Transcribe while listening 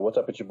What's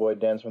up? It's your boy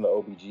Dan from the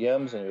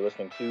OBGMs, and you're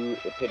listening to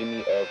Epitome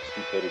of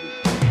Stupidity.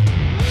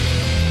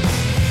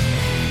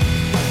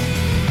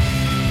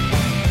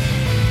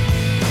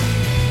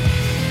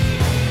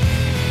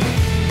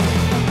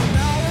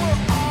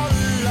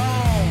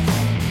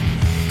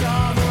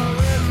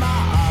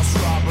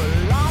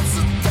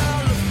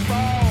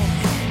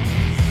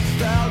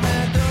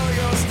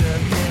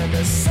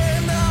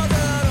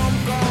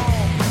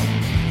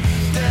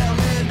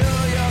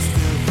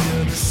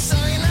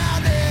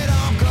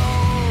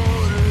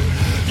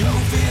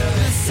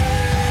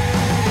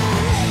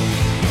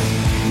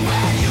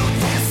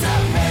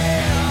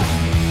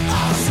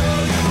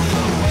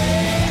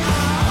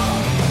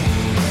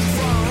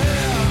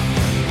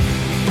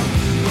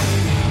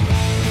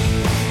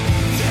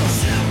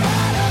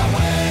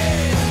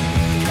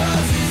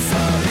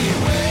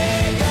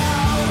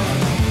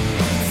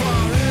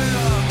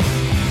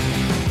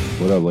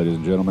 What up, ladies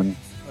and gentlemen?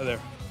 Hi there.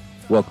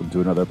 Welcome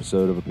to another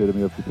episode of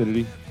Epitome of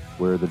Stupidity,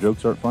 where the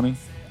jokes aren't funny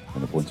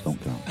and the points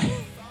don't count.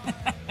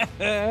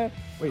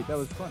 Wait, that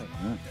was funny.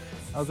 Yeah.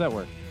 How's that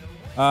work?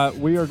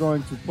 We are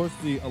going to push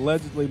the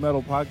Allegedly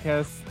Metal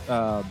podcast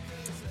A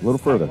little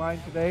further.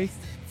 line today.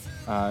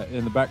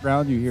 In the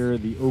background, you hear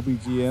the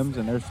OBGMs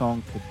and their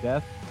song To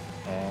Death.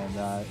 And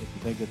if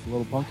you think it's a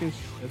little punkish,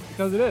 it's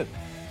because it is,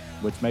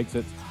 which makes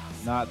it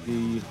not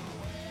the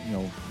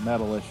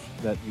metalish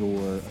that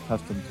you're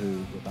accustomed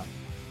to with us.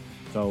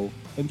 So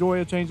enjoy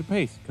a change of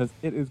pace because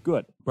it is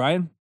good.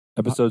 Brian?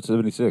 Episode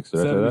 76. Did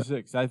I say that?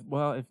 76.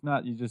 Well, if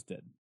not, you just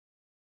did.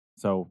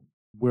 So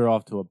we're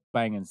off to a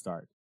banging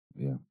start.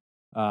 Yeah.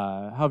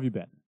 How have you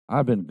been?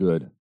 I've been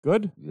good.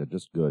 Good? Yeah,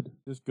 just good.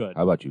 Just good.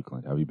 How about you,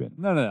 Clint? How have you been?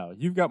 No.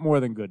 You've got more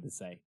than good to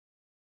say.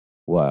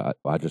 Well,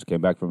 I just came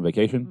back from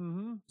vacation.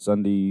 Mm-hmm.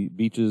 Sunny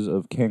beaches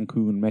of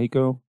Cancun,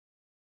 Mexico,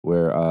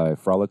 where I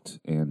frolicked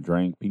and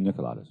drank pina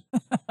coladas.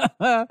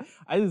 I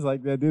just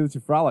like the idea that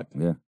you frolicked.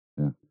 Yeah.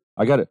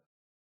 I got it.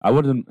 I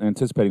wasn't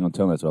anticipating on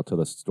telling that, so I'll tell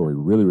this story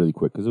really, really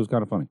quick because it was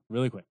kind of funny.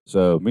 Really quick.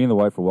 So me and the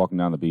wife were walking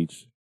down the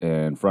beach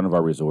in front of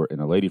our resort,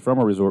 and a lady from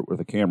our resort with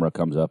a camera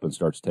comes up and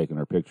starts taking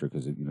our picture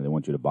because they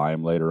want you to buy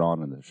them later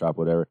on in the shop,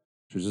 whatever.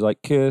 She's just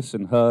like kiss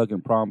and hug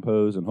and prom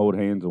pose and hold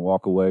hands and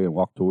walk away and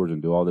walk towards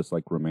and do all this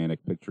like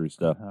romantic picturey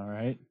stuff. All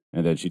right.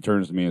 And then she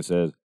turns to me and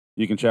says,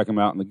 "You can check them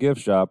out in the gift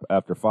shop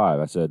after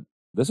 5." I said,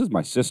 "This is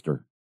my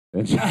sister."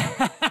 And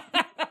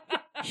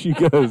she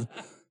goes,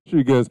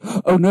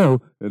 "Oh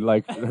no!" And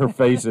like her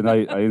face, and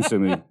I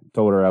instantly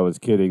told her I was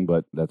kidding,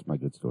 but that's my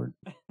good story.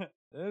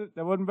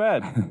 That wasn't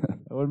bad.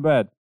 That wasn't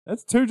bad.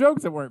 That's two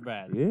jokes that weren't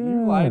bad. Yeah.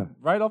 You lied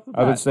right off the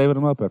bat. I've been saving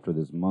them up after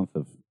this month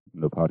of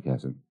no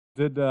podcasting.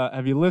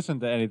 Have you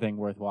listened to anything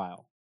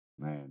worthwhile?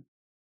 Man,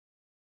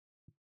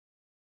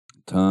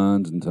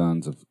 tons and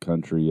tons of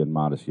country and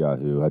Modest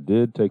Yahoo. I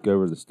did take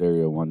over the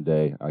stereo one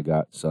day. I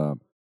got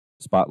some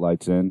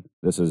spotlights in.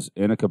 This is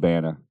in a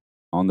cabana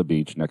on the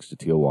beach next to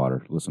Teal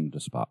Water. Listen to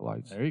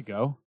spotlights. There you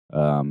go.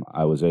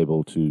 I was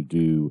able to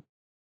do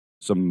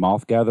some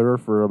Moth Gatherer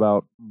for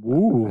about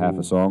half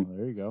a song.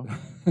 There you go.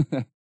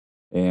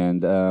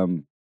 And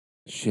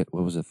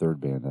what was the third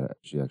band that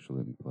she actually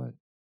let me play?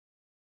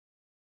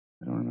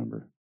 I don't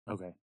remember.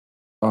 Okay.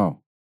 Oh,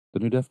 the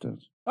new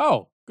Deftones.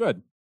 Oh,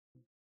 good.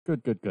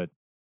 Good.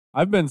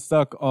 I've been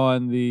stuck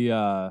on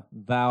the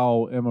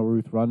Thou Emma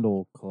Ruth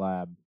Rundle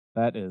collab.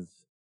 That is,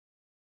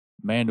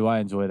 man, do I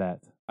enjoy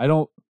that. I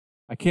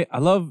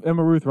love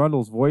Emma Ruth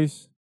Rundle's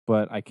voice,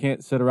 but I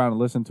can't sit around and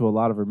listen to a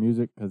lot of her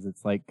music because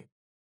it's like,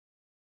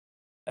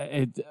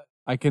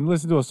 I can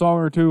listen to a song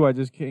or two, I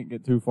just can't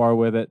get too far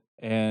with it.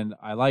 And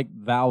I like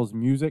Thou's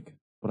music,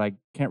 but I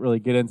can't really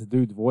get into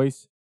dude's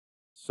voice.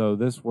 So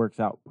this works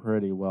out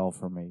pretty well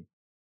for me.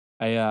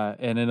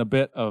 And in a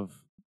bit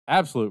of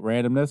absolute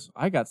randomness,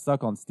 I got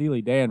stuck on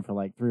Steely Dan for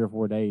like 3 or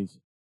 4 days.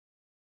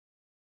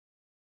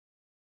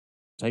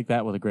 Take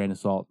that with a grain of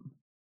salt.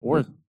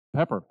 Or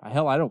pepper.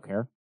 Hell, I don't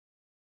care.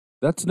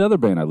 That's another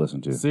band I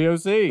listen to.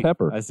 COC.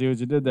 Pepper. I see what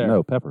you did there.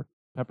 No, Pepper.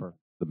 Pepper.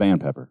 The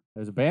band Pepper.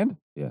 There's a band?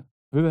 Yeah.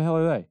 Who the hell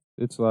are they?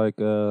 It's like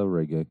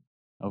reggae.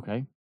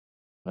 Okay.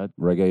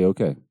 Reggae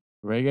okay.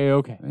 Reggae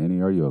okay.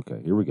 Annie, are you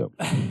okay? Here we go.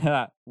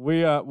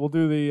 We'll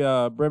do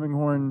the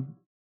Birminghorn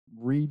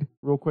read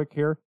real quick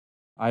here.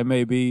 I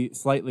may be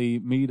slightly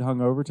mead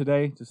hungover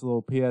today. Just a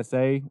little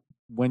PSA.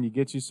 When you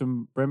get you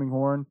some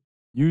Birminghorn,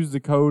 use the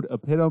code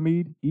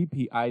EPITOMEAD,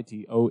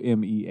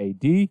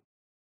 EPITOMEAD,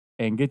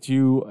 and get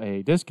you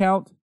a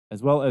discount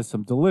as well as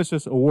some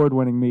delicious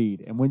award-winning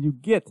mead. And when you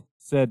get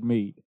said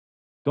mead,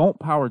 don't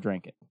power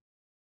drink it.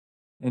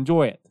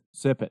 Enjoy it.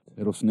 Sip it.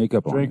 It'll sneak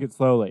up on you. Drink it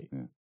slowly.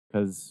 Yeah.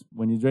 Because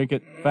when you drink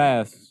it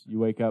fast, you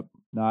wake up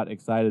not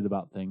excited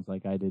about things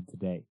like I did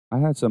today. I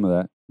had some of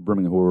that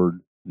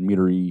Birmingham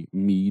meadery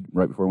mead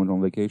right before I went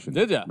on vacation.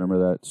 Did ya?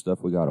 Remember that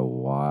stuff we got a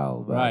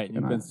while back? Right.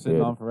 You've been sitting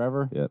on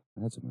forever? Yep.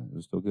 I had some of that. It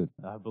was still good.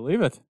 I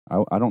believe it.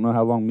 I don't know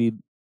how long mead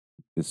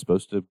is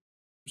supposed to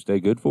stay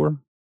good for,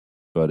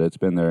 but it's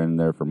been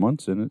there for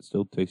months, and it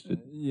still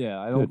tasted Yeah,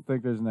 I don't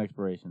think there's an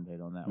expiration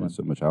date on that one. There's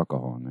so much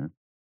alcohol in there.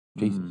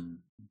 Jesus.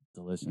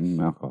 Delicious.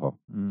 Alcohol.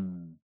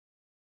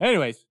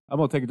 Anyways, I'm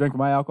going to take a drink of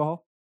my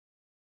alcohol.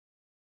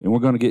 And we're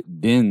going to get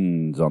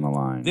Dins on the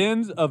line.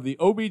 Dins of the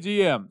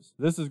OBGMs.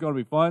 This is going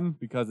to be fun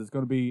because it's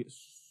going to be,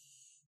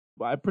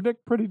 I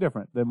predict, pretty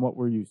different than what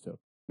we're used to.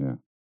 Yeah.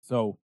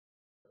 So,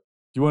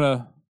 do you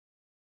want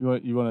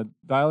to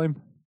dial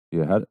him?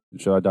 Yeah.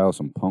 Should I dial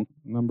some punk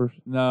numbers?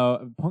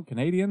 No, punk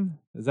Canadian?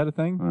 Is that a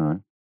thing? All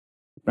right.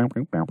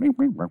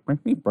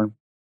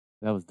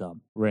 That was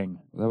dumb. Ring.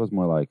 That was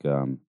more like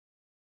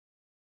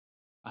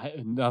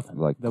Nothing.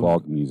 like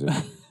clog music.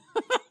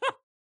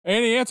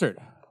 And he answered.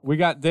 We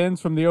got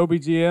Dens from the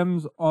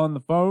OBGMs on the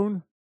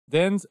phone.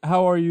 Dens,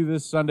 how are you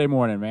this Sunday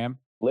morning, man?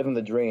 Living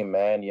the dream,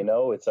 man. You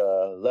know, it's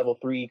a level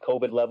 3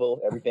 COVID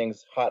level.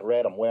 Everything's hot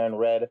red. I'm wearing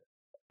red.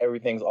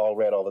 Everything's all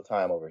red all the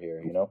time over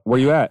here, you know? Where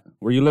you at?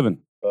 Where you living?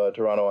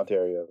 Toronto,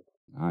 Ontario.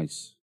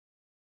 Nice.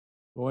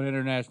 Going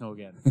international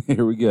again.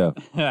 Here we go.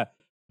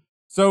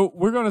 So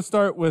we're going to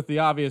start with the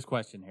obvious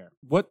question here.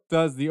 What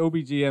does the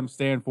OBGM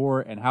stand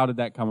for, and how did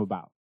that come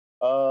about?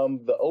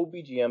 The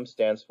OBGM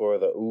stands for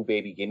the Ooh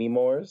Baby Gimme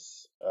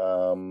Mores.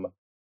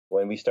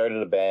 When we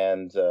started a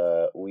band,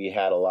 we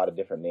had a lot of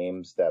different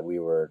names that we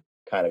were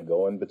kind of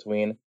going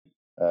between.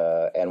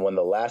 And when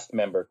the last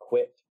member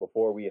quit,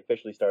 before we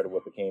officially started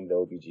what became the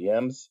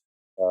OBGMs,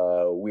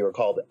 we were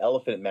called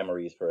Elephant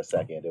Memories for a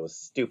second. It was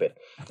stupid.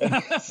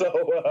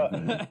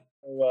 So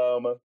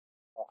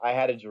I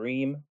had a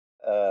dream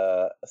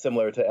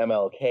similar to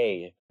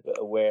MLK,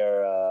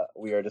 where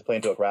we were just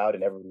playing to a crowd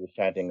and everybody was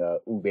chanting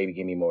 "Ooh, baby,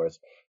 gimme mores,"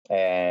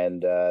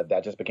 and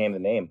that just became the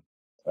name.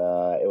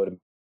 It would have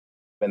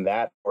been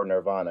that or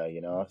Nirvana, you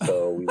know.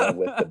 So we went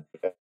with the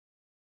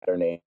better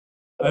name,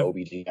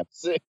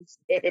 OBGMs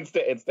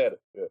instead.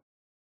 Yeah.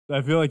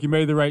 I feel like you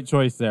made the right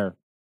choice there.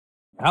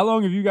 How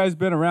long have you guys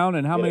been around,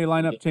 and how many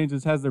lineup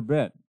changes has there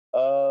been?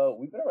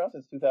 We've been around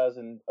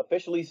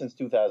officially since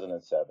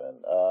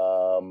 2007.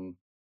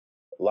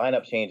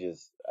 Lineup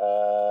changes.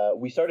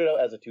 We started out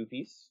as a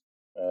 2-piece.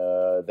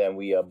 Then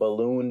we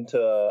ballooned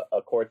to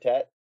a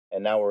quartet,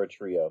 and now we're a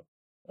trio.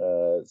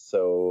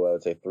 So I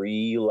would say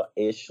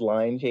 3-ish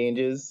line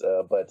changes.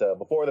 But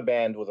before the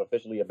band was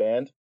officially a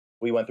band,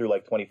 we went through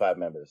like 25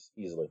 members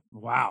easily.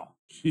 Wow.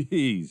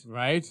 Jeez.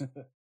 Right?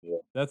 Yeah.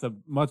 That's a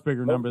much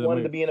bigger number than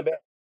wanted to be in a band.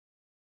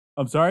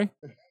 I'm sorry?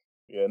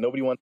 Yeah,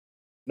 nobody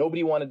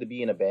wanted to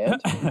be in a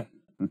band,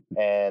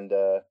 and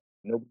nobody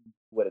knew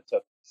what it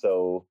took.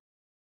 So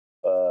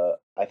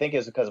I think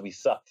it's because we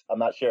sucked. I'm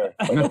not sure.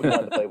 But nobody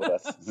wanted to play with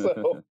us.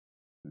 So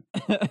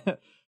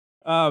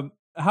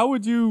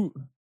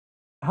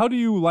how do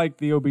you like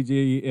the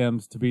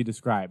OBGMs to be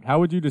described? How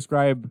would you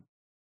describe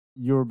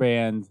your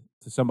band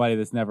to somebody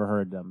that's never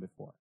heard them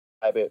before?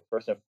 I'd describe it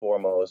first and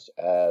foremost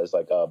as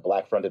like a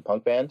black fronted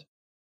punk band.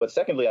 But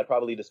secondly, I'd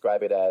probably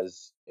describe it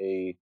as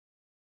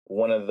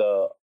one of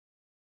the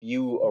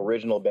few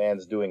original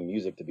bands doing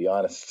music, to be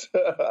honest.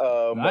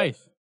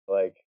 Nice.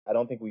 Like, I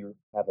don't think we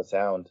have a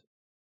sound.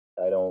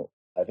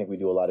 I think we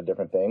do a lot of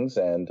different things,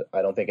 and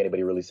I don't think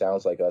anybody really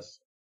sounds like us.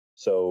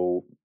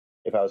 So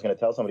if I was going to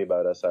tell somebody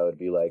about us, I would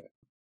be like,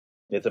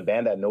 it's a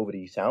band that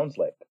nobody sounds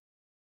like.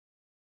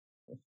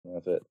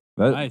 That's it.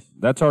 Nice.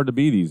 That's hard to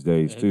be these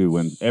days, too,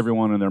 when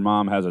everyone and their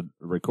mom has a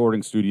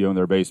recording studio in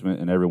their basement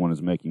and everyone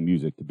is making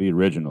music. To be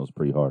original is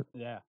pretty hard.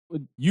 Yeah.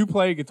 You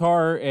play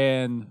guitar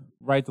and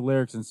write the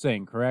lyrics and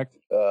sing, correct?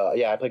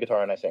 Yeah, I play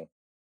guitar and I sing.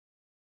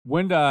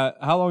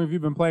 How long have you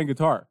been playing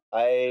guitar?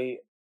 I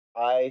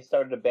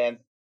started a band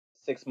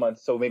 6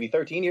 months, so maybe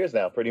 13 years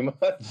now, pretty much.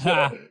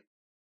 I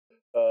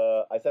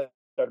started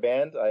a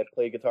band, I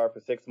played guitar for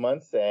 6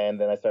 months, and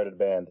then I started a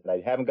band, and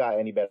I haven't got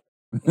any better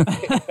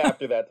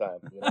after that time.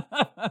 You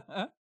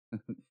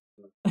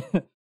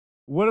know?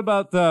 What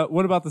about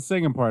the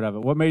singing part of it?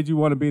 What made you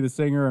want to be the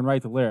singer and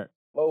write the lyric?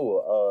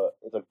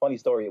 It's a funny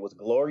story. It was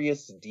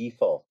Glorious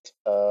Default.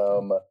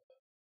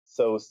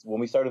 So when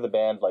we started the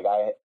band, like,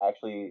 I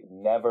actually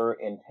never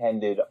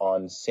intended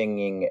on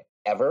singing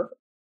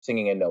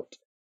a note.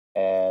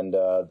 And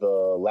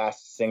the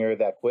last singer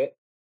that quit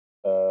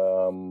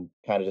kind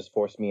of just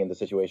forced me in the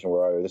situation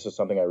where this is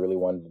something I really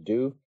wanted to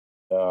do.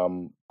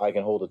 I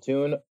can hold a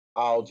tune.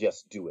 I'll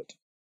just do it.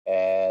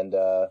 And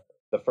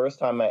the first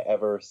time I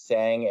ever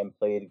sang and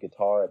played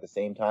guitar at the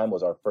same time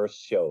was our first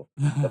show,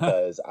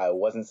 because I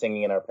wasn't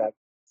singing in our practice.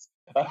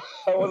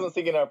 I wasn't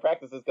singing in our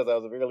practices because I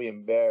was really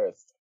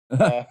embarrassed.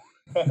 And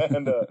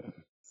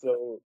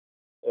so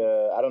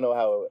I don't know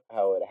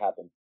how it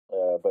happened,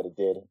 but it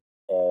did.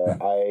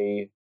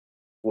 I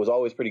was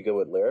always pretty good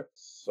with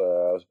lyrics.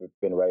 I've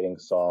been writing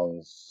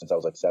songs since I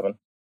was like 7,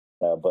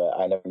 but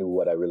I never knew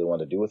what I really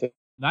wanted to do with it.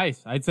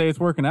 Nice. I'd say it's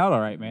working out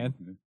all right, man.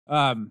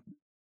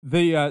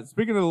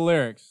 Speaking of the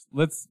lyrics,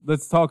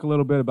 let's talk a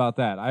little bit about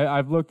that.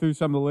 I've looked through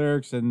some of the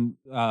lyrics, and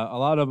a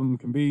lot of them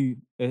can be.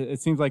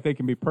 It seems like they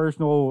can be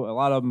personal. A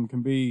lot of them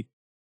can be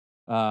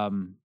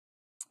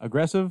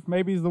aggressive.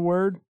 Maybe is the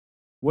word.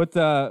 What?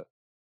 Talk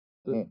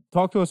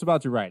to us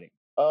about your writing.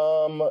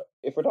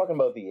 If we're talking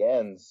about the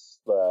ends,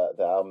 the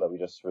album that we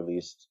just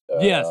released.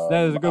 Yes,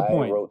 that is a good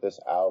point. I wrote this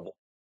album.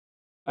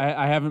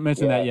 I haven't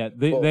mentioned that yet.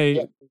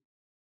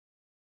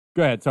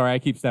 Go ahead. Sorry, I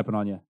keep stepping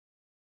on you.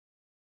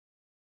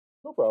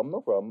 No problem,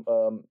 no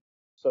problem.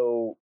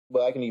 So,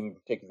 well, I can even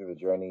take you through the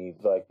journey.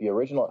 Like the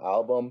original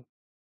album,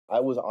 I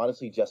was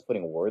honestly just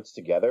putting words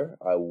together.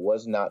 I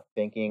was not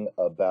thinking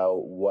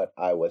about what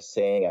I was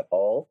saying at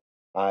all.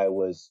 I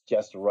was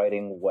just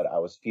writing what I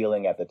was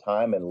feeling at the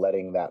time and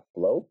letting that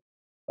flow.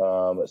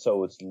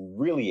 So it's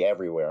really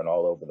everywhere and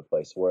all over the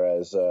place.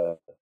 Whereas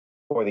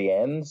for the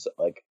ends,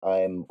 like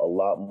I'm a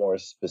lot more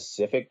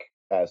specific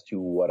as to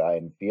what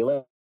I'm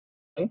feeling,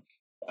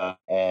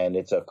 and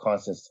it's a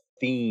constant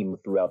theme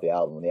throughout the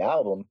album. The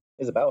album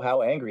is about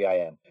how angry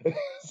I am.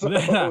 So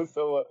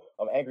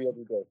I'm angry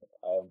every day.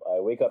 I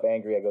wake up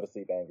angry. I go to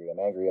sleep angry. I'm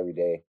angry every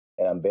day,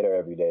 and I'm bitter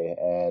every day.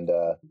 And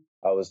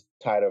I was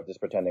tired of just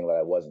pretending that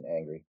I wasn't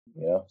angry.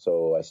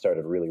 So I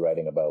started really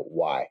writing about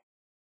why.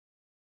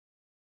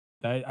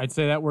 I'd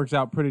say that works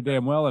out pretty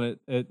damn well, and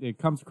it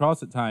comes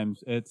across at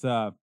times. It's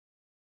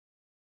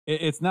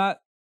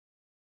not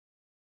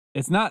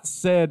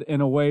said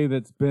in a way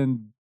that's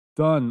been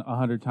done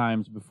 100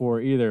 times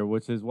before either,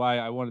 which is why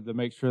I wanted to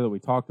make sure that we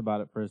talked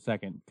about it for a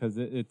second, because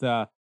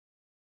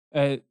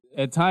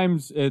at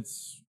times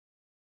it's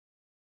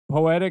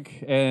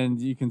poetic and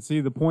you can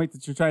see the point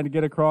that you're trying to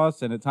get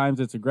across, and at times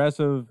it's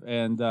aggressive,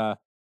 and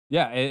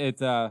it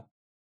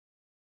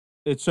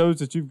shows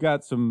that you've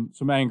got some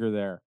anger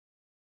there.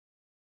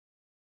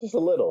 Just a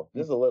little.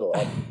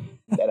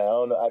 And I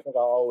don't know. I think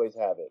I'll always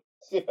have it.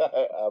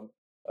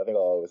 I think I'll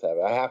always have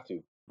it. I have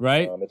to.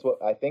 Right? It's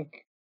what I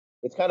think.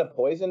 It's kind of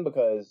poison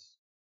because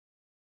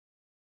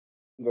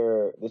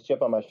this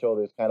chip on my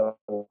shoulder is kind of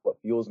what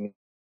fuels me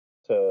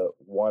to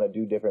want to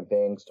do different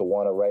things, to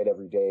want to write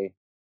every day,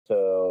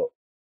 to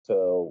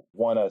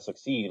want to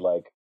succeed.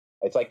 Like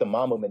it's like the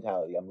Mamba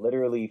mentality. I'm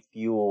literally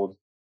fueled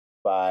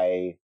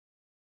by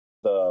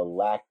the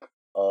lack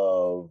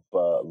of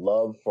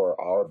love for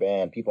our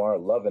band. People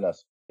aren't loving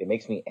us. It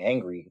makes me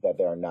angry that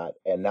they're not.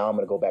 And now I'm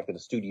going to go back to the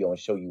studio and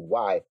show you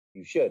why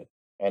you should.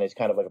 And it's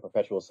kind of like a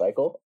perpetual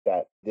cycle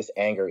that this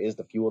anger is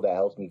the fuel that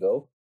helps me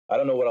go. I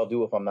don't know what I'll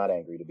do if I'm not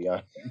angry, to be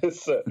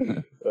honest.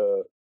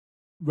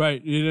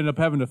 Right. You'd end up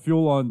having to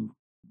fuel on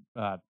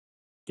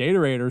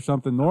Gatorade or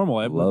something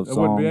normal. It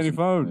wouldn't be any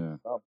fun.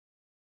 Yeah.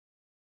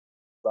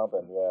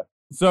 Something, yeah.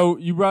 So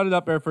you brought it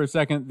up there for a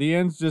second. The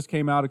Ends just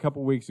came out a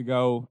couple weeks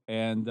ago,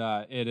 and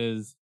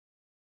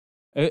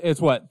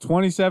it's what,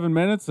 27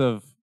 minutes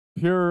of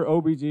pure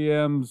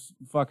OBGMs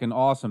fucking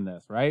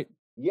awesomeness, right?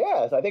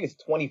 Yes, I think it's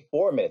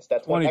 24 minutes.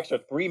 That 20 extra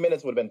 3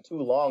 minutes would have been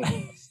too long.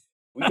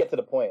 We get to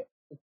the point.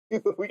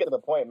 We get to the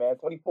point, man.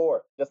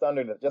 24, just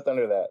under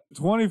that.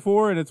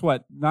 24, and it's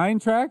what, 9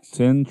 tracks?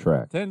 10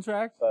 tracks. 10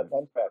 tracks? 10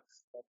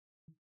 tracks.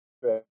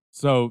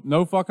 So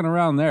no fucking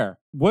around there.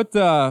 What's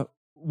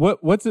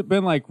it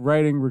been like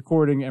writing,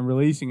 recording, and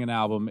releasing an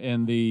album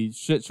in the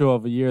shit show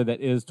of a year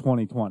that is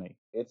 2020?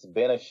 It's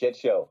been a shit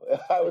show,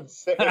 I would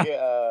say.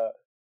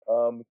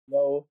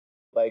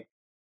 Like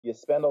you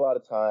spend a lot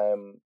of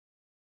time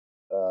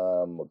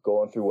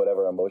going through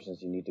whatever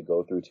emotions you need to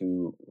go through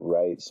to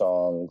write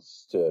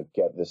songs to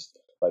get this.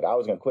 Like I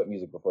was gonna quit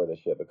music before this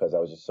shit because I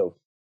was just so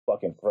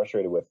fucking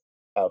frustrated with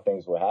how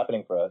things were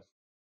happening for us,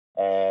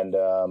 and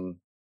I'm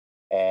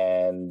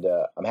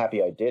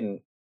happy I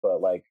didn't.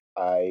 But like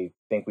I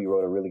think we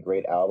wrote a really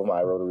great album.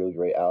 I wrote a really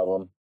great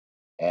album,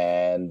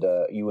 and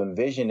you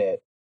envision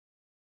it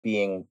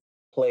being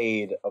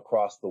played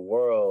across the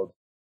world,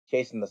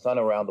 chasing the sun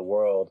around the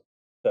world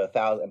to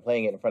 1,000 and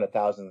playing it in front of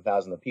thousands and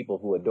thousands of people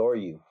who adore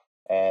you.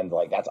 And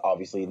like that's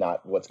obviously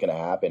not what's going to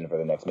happen for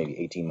the next maybe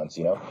 18 months,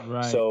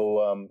 Right.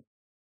 So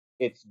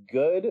it's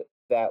good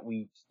that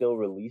we still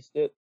released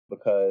it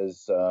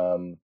because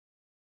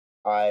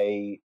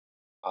I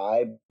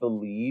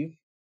believe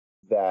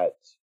that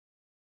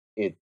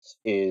it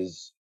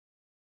is,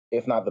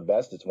 if not the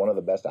best, it's one of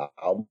the best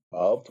albums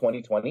of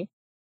 2020.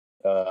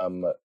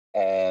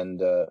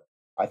 And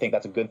I think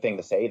that's a good thing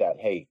to say that,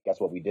 hey, guess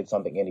what? We did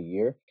something in a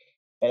year.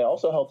 And it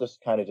also helped us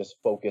kind of just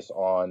focus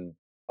on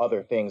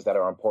other things that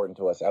are important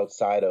to us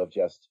outside of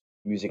just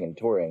music and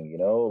touring,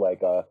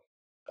 like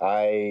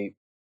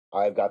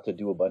I've got to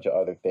do a bunch of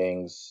other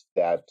things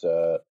that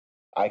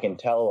I can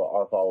tell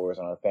our followers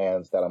and our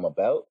fans that I'm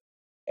about,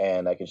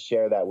 and I can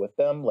share that with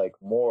them, like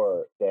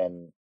more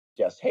than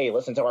just, hey,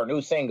 listen to our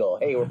new single.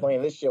 Hey, we're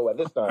playing this show at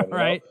this time.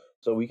 Right.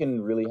 So we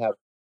can really have,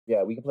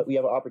 we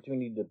have an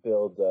opportunity to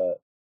build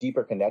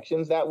deeper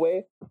connections that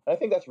way. And I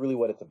think that's really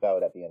what it's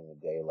about at the end of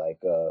the day. Like,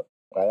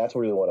 that's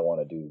really what I want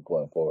to do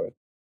going forward.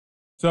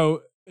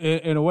 So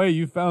in a way,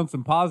 you found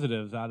some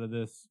positives out of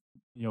this,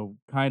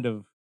 kind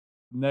of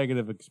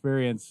negative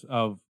experience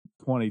of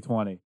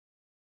 2020.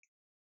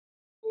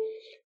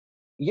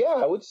 Yeah,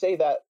 I would say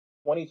that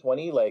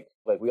 2020, like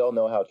we all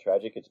know how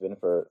tragic it's been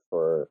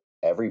for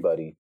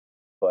everybody,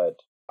 but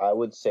I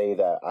would say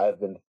that I've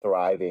been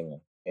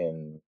thriving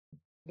in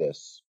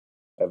this.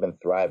 I've been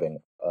thriving.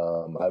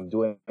 I'm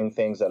doing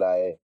things that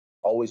I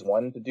always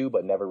wanted to do,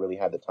 but never really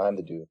had the time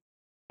to do.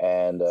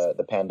 And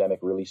the pandemic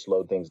really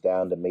slowed things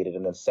down that made it a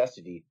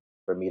necessity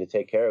for me to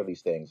take care of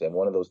these things. And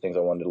one of those things I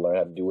wanted to learn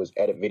how to do was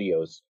edit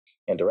videos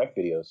and direct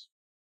videos.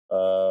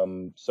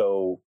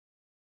 So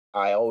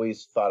I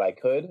always thought I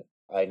could,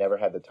 I never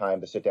had the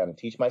time to sit down and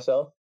teach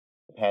myself.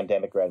 The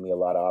pandemic granted me a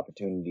lot of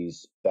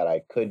opportunities that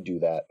I could do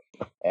that,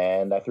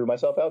 and I threw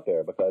myself out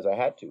there because I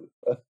had to.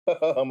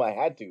 I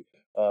had to.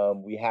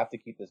 We have to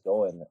keep this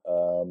going.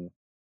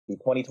 The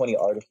 2020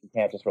 artists, you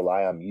can't just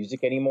rely on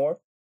music anymore.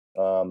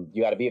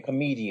 You got to be a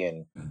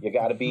comedian. You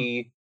got to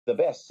be the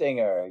best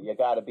singer. You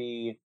got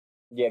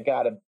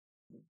to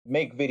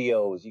make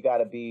videos. You got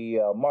to be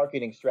a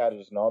marketing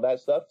strategist and all that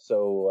stuff.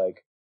 So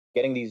like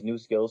getting these new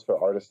skills for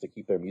artists to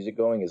keep their music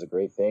going is a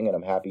great thing, and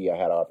I'm happy I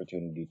had an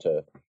opportunity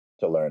to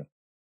learn.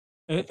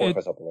 Force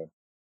myself to learn.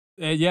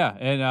 Yeah,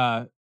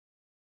 and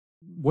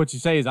what you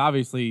say is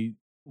obviously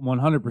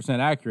 100%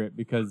 accurate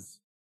because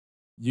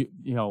you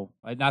know,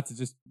 not to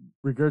just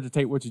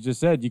regurgitate what you just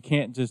said, you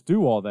can't just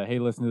do all that. Hey,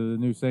 listen to the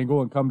new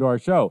single and come to our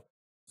show.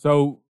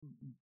 So,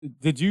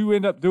 did you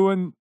end up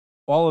doing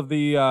all of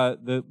the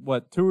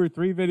 2 or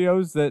 3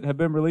 videos that have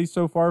been released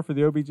so far for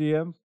the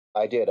OBGMs?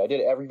 I did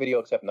every video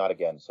except Not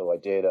Again. So I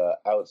did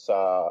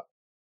Outside,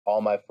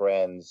 All My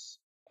Friends,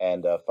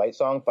 and Fight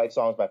Song. Fight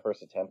Song is my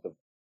first attempt of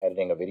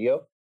editing a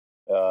video,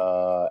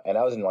 and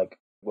that was in like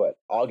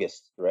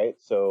August, right?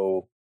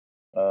 So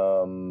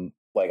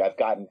like I've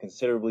gotten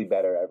considerably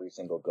better every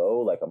single go.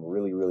 Like I'm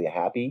really, really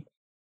happy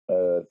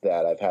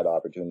that I've had the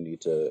opportunity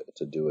to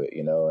do it,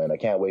 you know, and I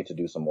can't wait to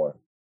do some more.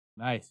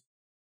 Nice.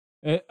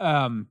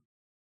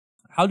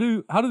 How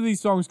do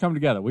these songs come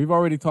together? We've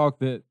already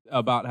talked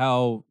about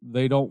how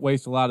they don't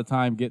waste a lot of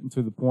time getting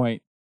to the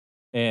point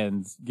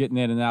and getting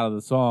in and out of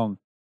the song.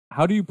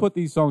 How do you put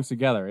these songs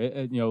together?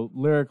 You know,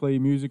 lyrically,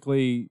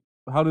 musically,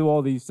 how do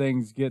all these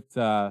things get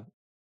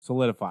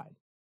solidified?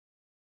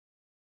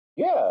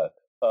 Yeah.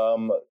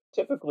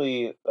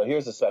 Typically,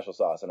 here's the special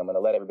sauce, and I'm going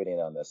to let everybody in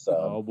on this.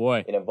 Oh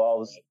boy! It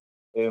involves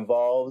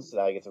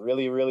like it's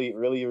really, really,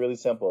 really, really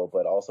simple,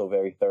 but also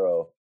very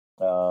thorough.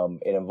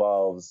 It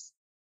involves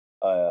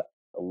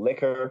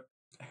liquor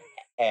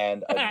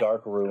and a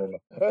dark room,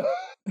 and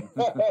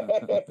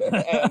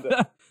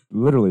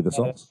literally the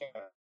sauce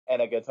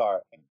and a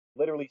guitar.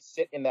 Literally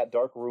sit in that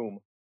dark room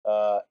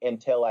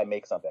until I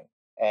make something,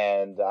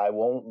 and I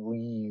won't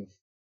leave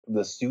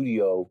the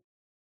studio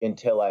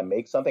until I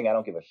make something. I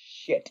don't give a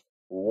shit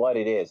what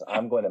it is.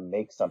 I'm going to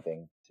make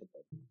something.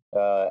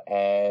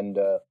 And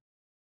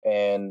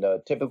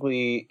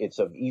typically it's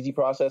an easy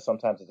process.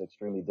 Sometimes it's an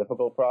extremely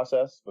difficult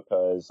process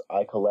because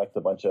I collect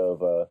a bunch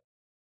of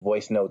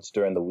voice notes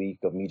during the week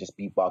of me just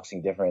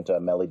beatboxing different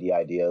melody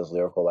ideas,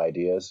 lyrical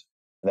ideas.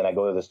 And then I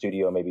go to the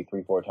studio maybe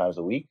 3-4 times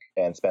a week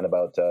and spend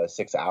about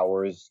 6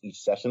 hours each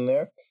session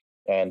there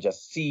and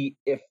just see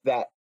if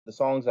the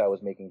songs I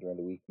was making during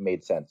the week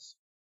made sense.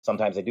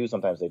 Sometimes they do,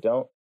 sometimes they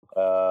don't.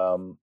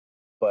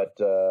 But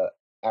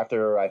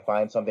after I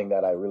find something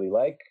that I really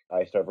like,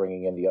 I start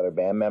bringing in the other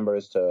band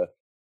members to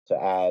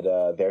add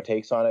their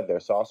takes on it,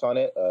 their sauce on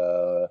it,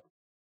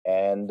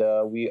 and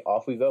we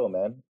go,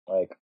 man.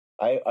 Like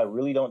I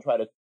really don't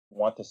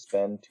want to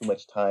spend too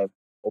much time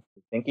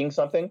thinking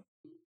something.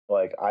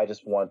 Like I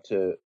just want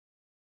to,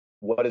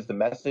 what is the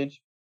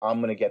message? I'm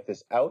gonna get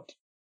this out,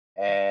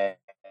 and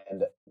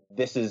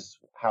this is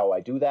how I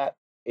do that.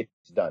 It's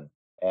done,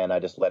 and I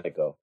just let it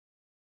go.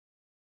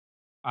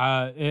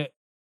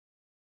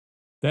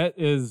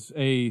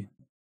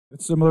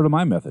 It's similar to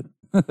my method.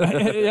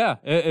 Yeah,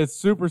 it's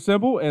super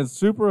simple and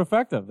super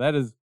effective. That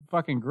is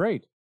fucking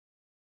great.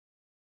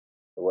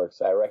 It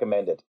works. I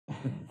recommend it.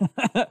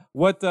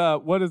 What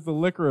is the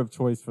liquor of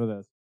choice for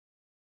this?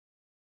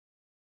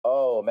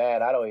 Oh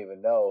man, I don't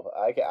even know.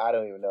 I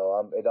don't even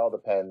know. It all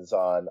depends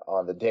on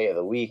the day of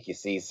the week, you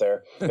see,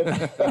 sir.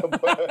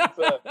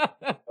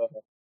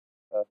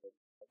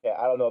 Okay,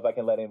 I don't know if I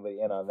can let anybody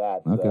in on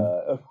that.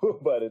 Okay.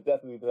 But it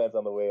definitely depends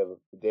on the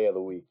day of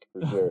the week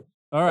for sure.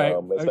 All right.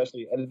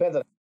 Especially, and it depends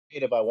on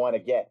if I want to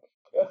get.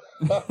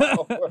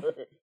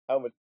 How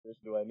much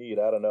do I need?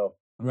 I don't know.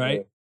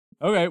 Right.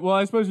 Yeah. Okay. Well,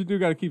 I suppose you do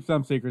got to keep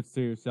some secrets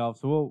to yourself.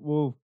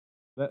 So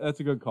that's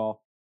a good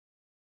call.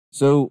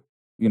 So,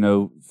 you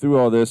know, through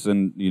all this,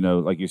 and you know,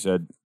 like you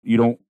said, you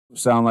don't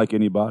sound like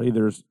anybody.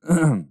 There's,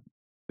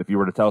 if you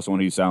were to tell someone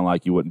who you sound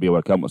like, you wouldn't be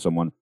able to come with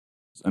someone,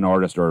 an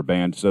artist or a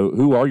band. So,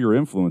 who are your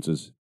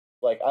influences?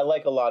 Like, I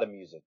like a lot of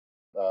music,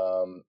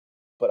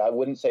 but I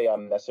wouldn't say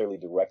I'm necessarily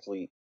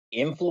directly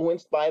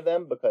influenced by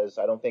them because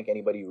I don't think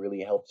anybody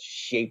really helped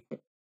shape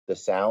the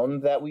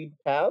sound that we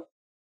have.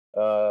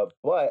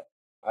 But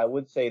I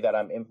would say that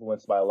I'm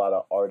influenced by a lot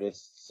of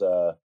artists'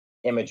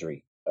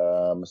 imagery.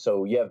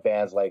 So you have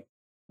bands like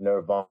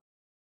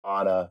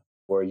Nirvana,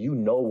 where you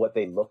know what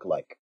they look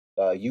like,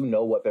 you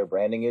know what their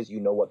branding is, you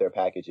know what their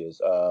package is.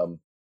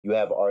 You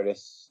have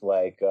artists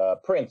like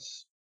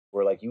Prince,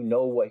 where like you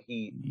know what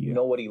he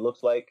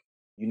looks like,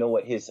 you know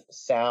what his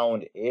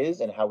sound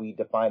is, and how he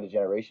defined a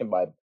generation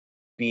by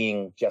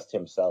being just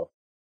himself.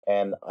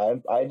 And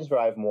I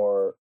derive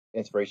more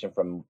inspiration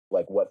from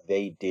like what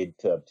they did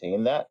to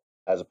obtain that,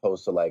 as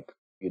opposed to like,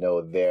 you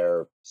know,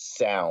 their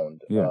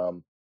sound. Yeah.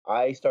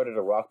 I started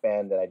a rock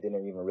band and I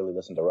didn't even really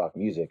listen to rock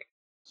music,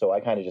 so I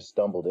kind of just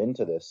stumbled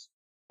into this.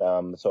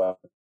 So I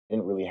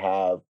didn't really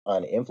have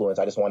an influence.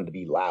 I just wanted to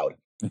be loud.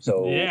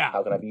 So Yeah.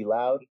 How can I be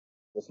loud?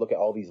 let's look at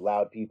all these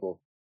loud people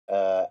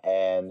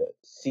and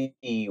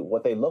see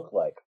what they look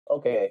like.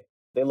 Okay,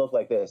 they look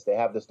like this. They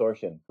have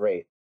distortion.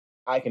 Great,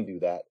 I can do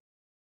that.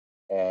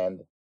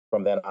 And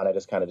from then on, I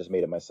just kind of just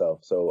made it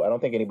myself. So I don't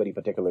think anybody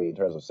particularly in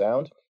terms of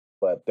sound,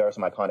 but there are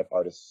some iconic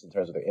artists in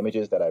terms of their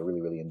images that I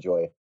really, really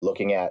enjoy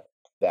looking at.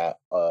 That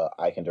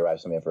I can derive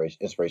some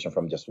inspiration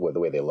from just the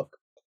way they look.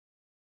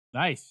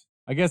 Nice.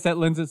 I guess that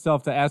lends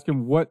itself to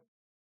asking what,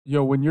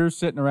 when you're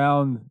sitting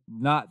around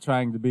not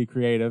trying to be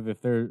creative,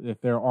 if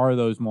there are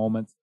those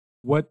moments,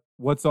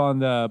 what's on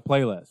the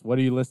playlist? What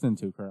are you listening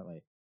to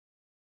currently?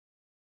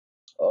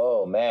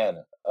 Oh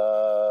man,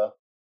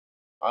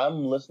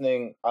 I'm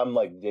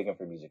like digging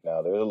for music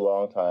now. There's a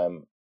long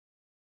time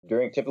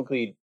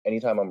typically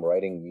anytime I'm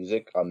writing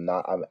music, I'm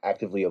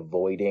actively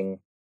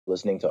avoiding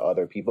listening to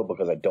other people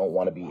because I don't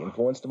want to be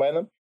influenced by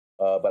them.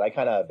 But I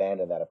kind of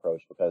abandoned that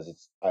approach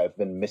because I've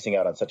been missing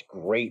out on such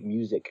great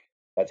music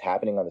that's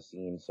happening on the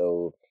scene.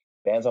 So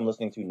bands I'm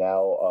listening to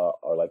now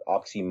are like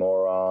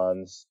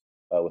Oxymorons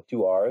with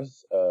two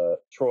R's,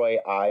 Troy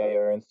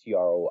Irons,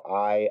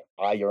 TROI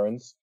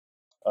Irons,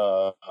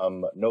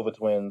 Nova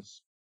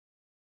Twins,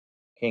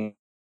 King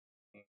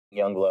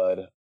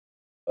Youngblood.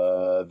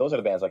 Those are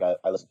the bands like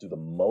I listen to the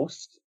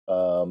most.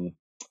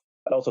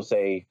 I'd also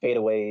say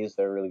Fadeaways,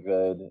 they're really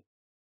good.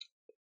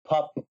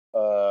 Pup,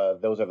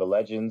 those are the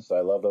legends.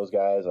 I love those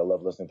guys. I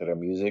love listening to their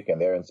music,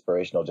 and they're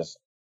inspirational. Just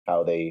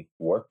how they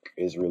work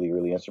is really,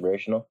 really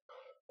inspirational.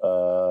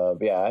 But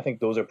yeah, I think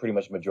those are pretty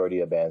much majority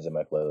of bands in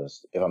my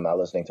playlist. If I'm not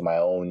listening to my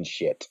own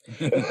shit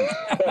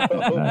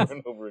over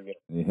and over again.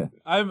 Yeah,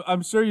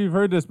 I'm sure you've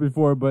heard this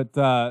before, but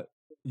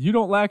you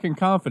don't lack in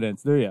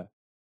confidence, do you?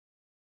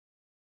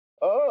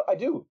 I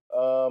do.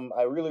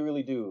 I really,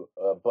 really do.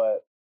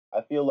 But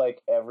I feel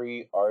like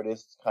every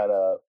artist kind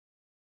of,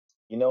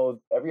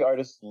 every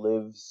artist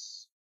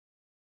lives.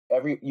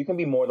 You can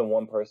be more than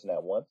one person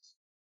at once.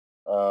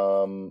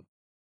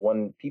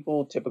 When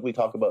people typically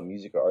talk about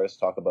music or artists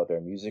talk about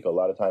their music, a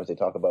lot of times they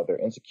talk about their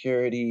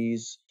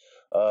insecurities,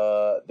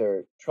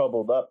 their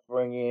troubled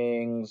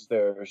upbringings,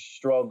 their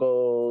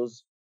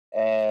struggles,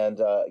 and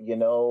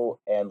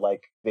and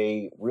like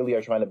they really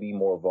are trying to be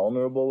more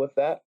vulnerable with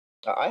that.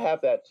 I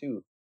have that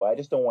too, but I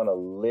just don't want to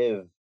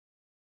live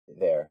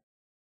there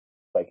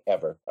like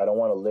ever. I don't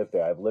want to live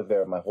there. I've lived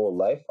there my whole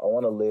life. I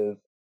want to live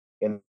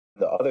in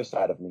the other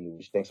side of me,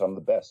 which thinks I'm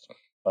the best.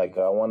 Like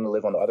I want to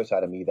live on the other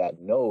side of me that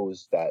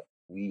knows that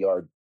we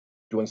are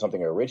doing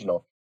something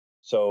original.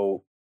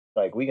 So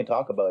like we can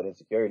talk about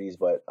insecurities,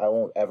 but I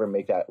won't ever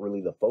make that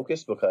really the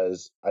focus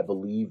because I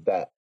believe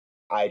that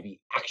I'd be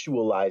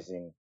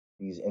actualizing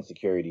these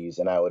insecurities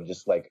and I would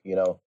just like,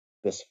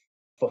 this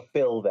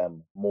fulfill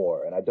them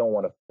more. And I don't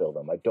want to fulfill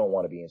them. I don't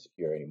want to be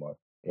insecure anymore,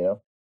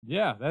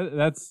 Yeah,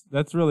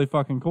 that's really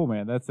fucking cool,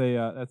 man. That's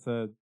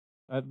a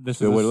this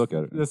good way to look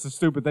at it. That's a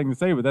stupid thing to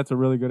say, but that's a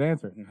really good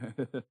answer.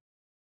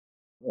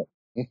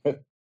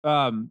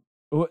 I'm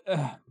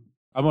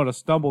gonna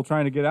stumble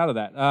trying to get out of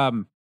that.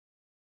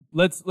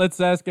 Let's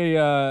ask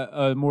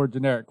a more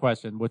generic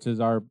question, which is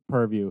our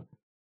purview.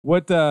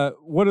 What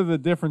are the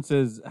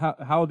differences?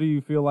 How do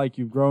you feel like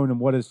you've grown, and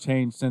what has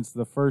changed since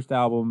the first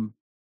album?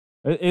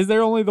 Is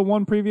there only the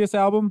one previous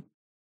album?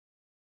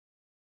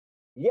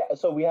 Yeah,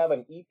 so we have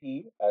an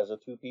EP as a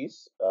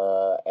two-piece,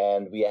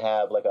 and we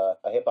have like a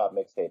hip hop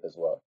mixtape as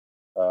well.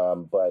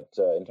 But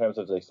in terms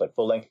of this like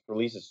full-length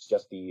release, it's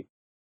just the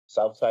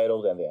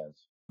self-titled and the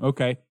ends.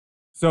 Okay,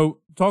 so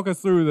talk us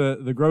through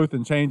the growth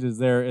and changes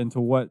there into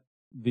what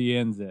the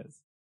ends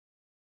is.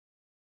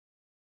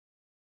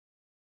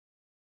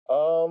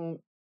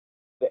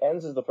 The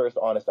ends is the first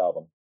honest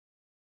album.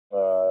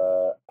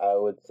 I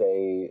would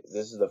say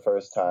this is the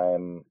first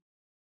time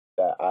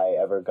that I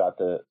ever got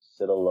to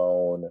sit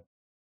alone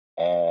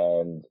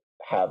and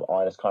have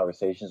honest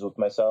conversations with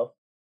myself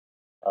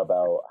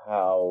about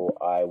how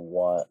I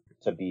want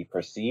to be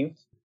perceived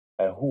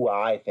and who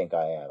I think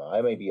I am.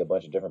 I may be a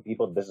bunch of different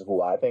people. This is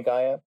who I think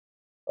I am.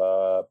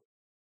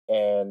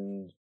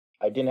 And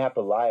I didn't have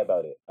to lie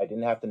about it. I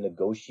didn't have to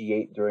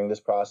negotiate during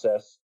this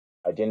process.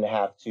 I didn't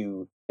have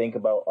to think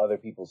about other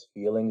people's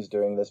feelings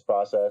during this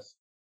process.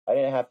 I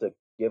didn't have to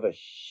give a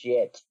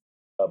shit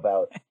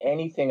about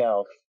anything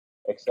else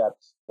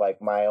except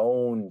like my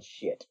own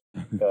shit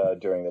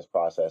during this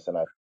process. And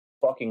I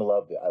fucking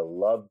loved it. I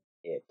loved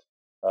it.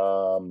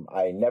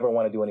 I never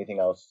want to do anything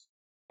else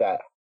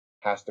that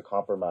has to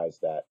compromise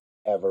that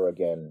ever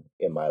again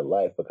in my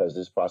life because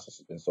this process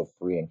has been so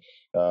freeing.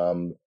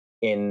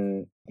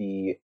 In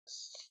the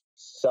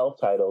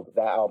self-titled,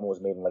 that album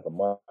was made in like a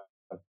month.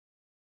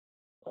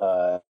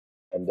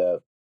 And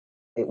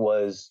it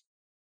was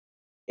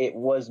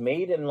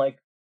made in like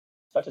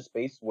such a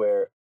space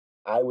where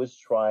I was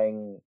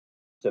trying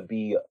to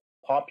be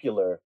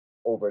popular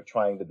over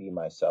trying to be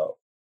myself.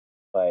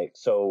 Like,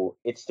 so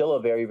it's still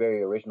a very,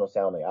 very original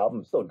sounding album.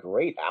 It's still a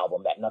great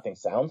album that nothing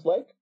sounds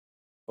like,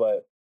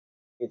 but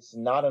it's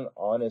not an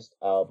honest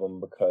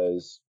album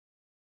because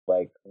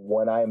like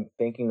when I'm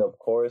thinking of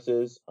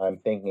choruses, I'm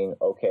thinking,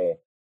 okay,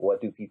 what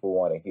do people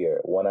want to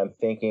hear? When I'm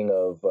thinking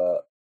of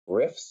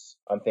riffs,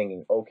 I'm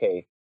thinking,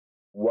 okay,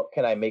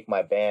 what can I make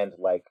my band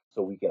like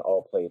so we can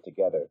all play it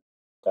together?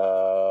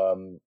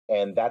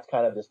 And that's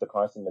kind of just the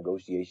constant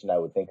negotiation I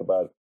would think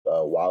about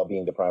while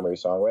being the primary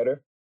songwriter.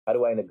 How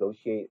do I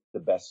negotiate the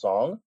best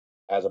song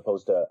as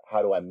opposed to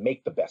how do I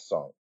make the best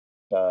song?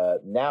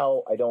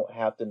 Now I don't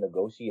have to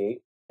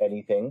negotiate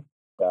anything.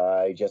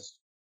 I just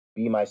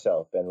be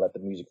myself and let the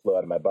music flow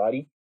out of my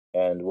body,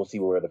 and we'll see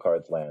where the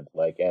cards land.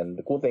 Like, and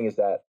the cool thing is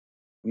that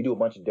we do a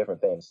bunch of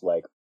different things.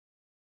 Like,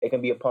 it can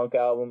be a punk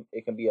album,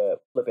 it can be a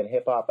flipping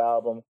hip hop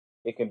album,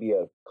 it can be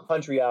a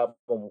country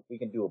album, we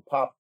can do a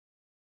pop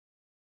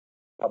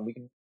album.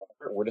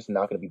 We're just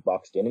not going to be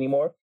boxed in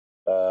anymore.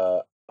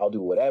 I'll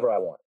do whatever I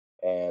want,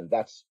 and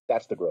that's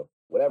the growth.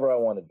 Whatever I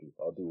want to do,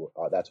 I'll do.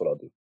 That's what I'll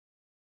do.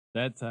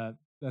 That's a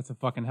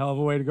fucking hell of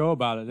a way to go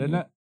about it, isn't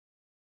it?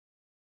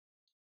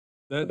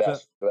 The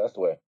best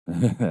way.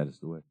 That is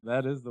the way.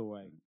 That is the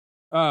way.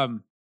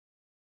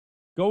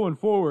 Going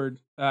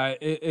forward,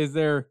 is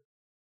there,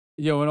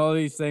 in all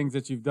these things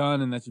that you've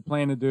done and that you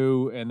plan to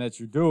do and that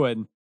you're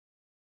doing,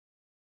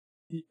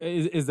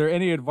 is there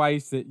any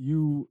advice that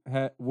you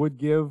would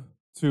give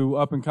to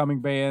up and coming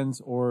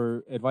bands,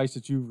 or advice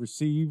that you've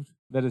received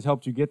that has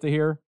helped you get to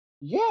here?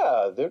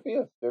 Yeah, there'd be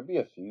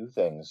a few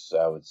things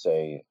I would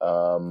say.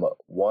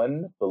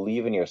 One,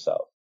 believe in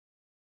yourself.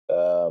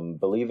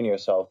 Believe in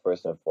yourself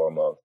first and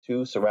foremost.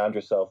 Two, surround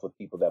yourself with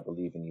people that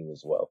believe in you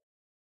as well.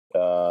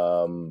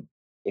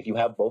 If you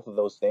have both of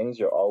those things,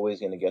 you're always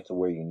going to get to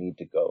where you need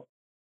to go.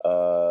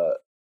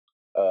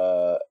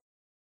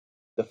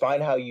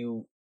 Define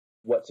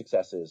what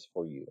success is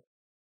for you.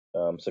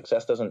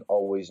 Success doesn't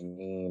always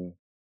mean,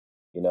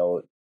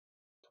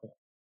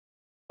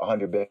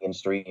 100 billion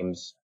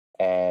streams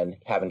and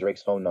having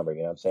Drake's phone number.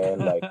 You know what I'm saying?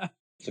 Like,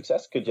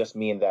 success could just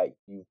mean that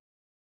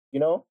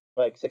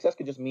success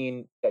could just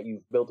mean that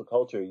you've built a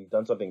culture, you've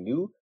done something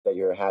new that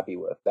you're happy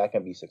with. That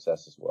can be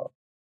success as well.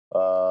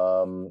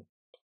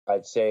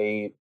 I'd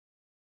say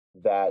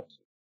that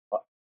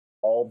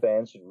all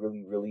bands should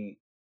really, really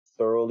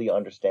thoroughly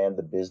understand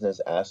the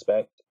business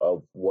aspect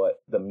of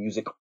what the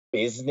music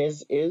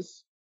business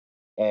is,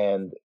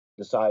 and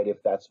decide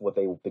if that's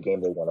the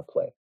game they want to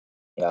play.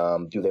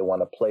 Do they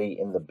want to play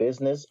in the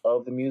business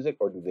of the music,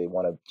 or do they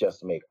want to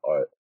just make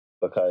art?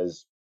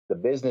 Because the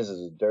business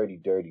is a dirty,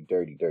 dirty,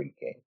 dirty, dirty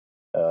game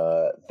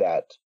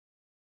that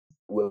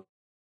will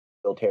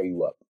tear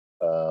you up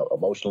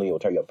emotionally, it will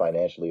tear you up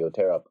financially, it will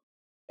tear up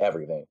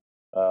everything.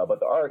 But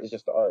the art is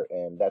just the art,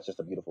 and that's just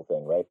a beautiful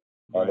thing, right?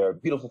 And there are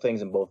beautiful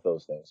things in both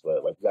those things,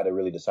 but like, you got to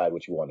really decide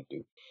what you want to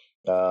do.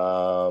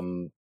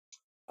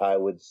 I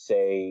would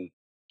say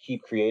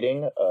keep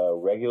creating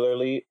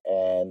regularly,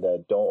 and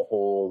don't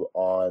hold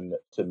on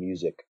to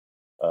music.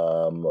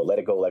 Let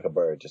it go like a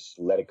bird. Just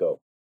let it go.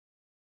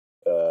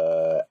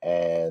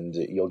 And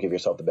you'll give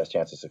yourself the best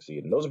chance to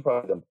succeed. And those are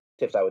probably the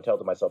tips I would tell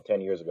to myself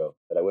 10 years ago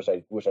that I wish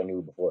I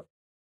knew before.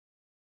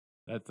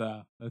 That's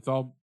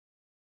all.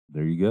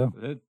 There you go.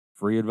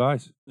 Free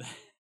advice.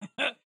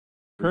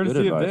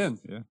 Courtesy of Ben.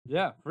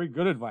 Yeah, free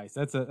good advice.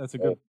 That's a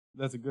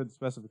good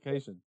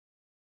specification.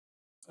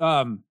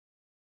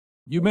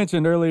 You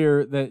mentioned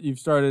earlier that you've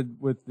started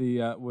with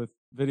the with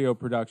video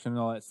production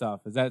and all that stuff.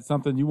 Is that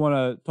something you want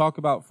to talk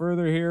about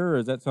further here, or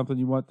is that something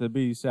you want to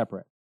be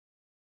separate?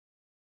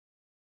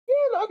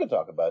 Yeah, no, I can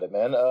talk about it,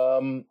 man.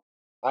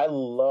 I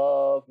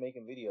love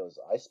making videos.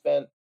 I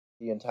spent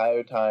the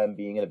entire time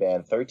being in a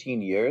band,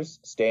 13 years,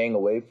 staying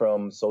away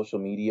from social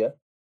media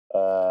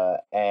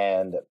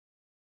and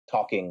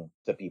talking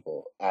to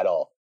people at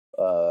all.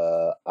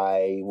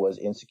 I was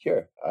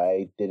insecure.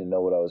 I didn't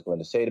know what I was going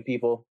to say to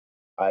people.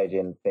 I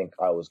didn't think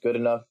I was good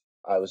enough.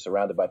 I was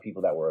surrounded by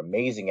people that were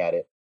amazing at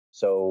it,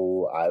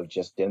 so I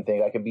just didn't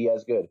think I could be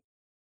as good.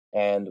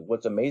 And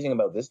what's amazing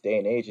about this day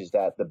and age is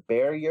that the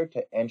barrier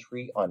to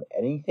entry on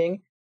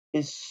anything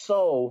is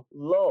so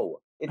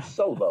low. It's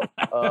so low.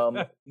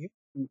 You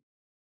can do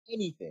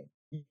anything.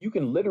 You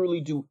can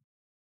literally do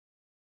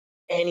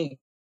anything,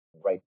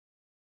 right?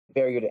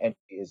 Barrier to entry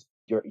is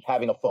you're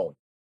having a phone.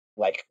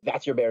 Like,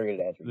 that's your barrier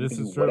to entry. This you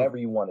can is do whatever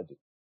you want to do.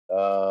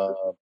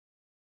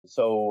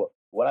 So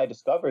when I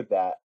discovered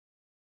that,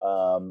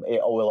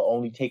 it will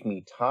only take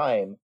me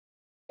time,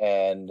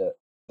 and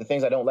the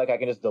things I don't like, I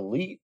can just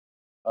delete.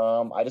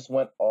 I just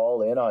went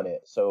all in on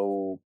it.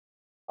 So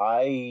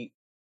I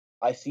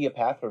see a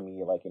path for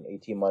me, like, in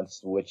 18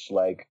 months, which,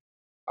 like,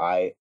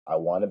 I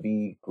want to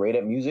be great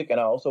at music, and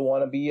I also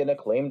want to be an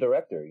acclaimed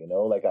director.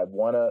 Like, I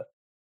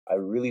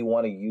really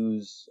want to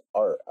use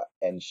art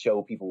and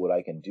show people what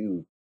I can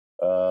do.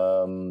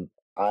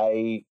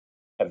 I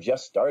have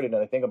just started,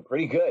 and I think I'm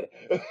pretty good.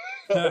 I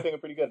think I'm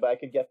pretty good, but I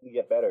could definitely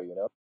get better.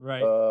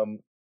 Right.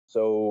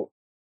 So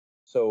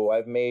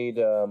I've made,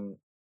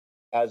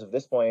 as of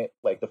this point,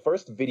 like, the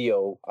first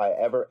video I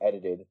ever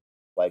edited,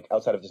 like,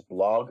 outside of just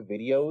blog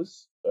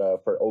videos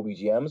for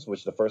OBGMs,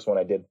 which the first one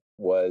I did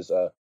was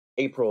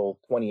April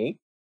 28th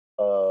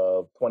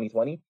of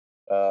 2020.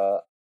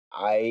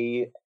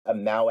 I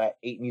am now at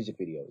 8 music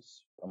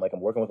videos. I'm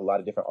working with a lot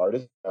of different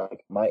artists.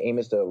 My aim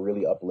is to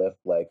really uplift,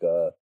 like,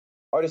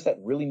 artists that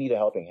really need a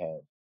helping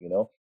hand.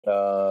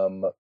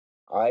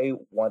 I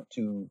want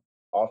to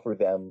offer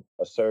them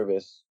a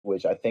service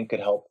which I think could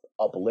help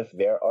uplift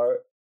their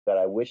art that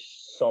I wish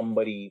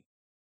somebody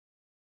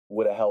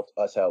would have helped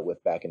us out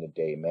with back in the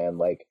day, man.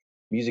 Like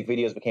music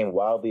videos became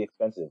wildly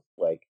expensive.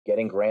 Like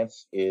getting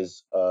grants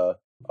is a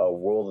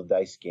roll of the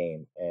dice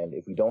game. And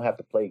if we don't have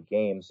to play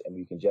games and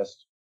we can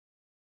just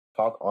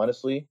talk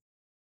honestly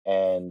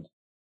and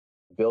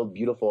build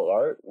beautiful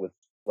art with,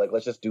 like,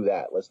 let's just do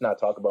that. Let's not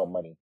talk about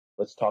money.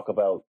 Let's talk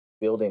about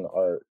building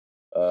art.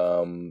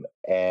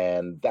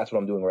 And that's what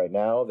I'm doing right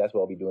now. That's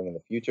what I'll be doing in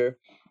the future.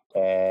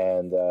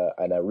 And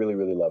I really,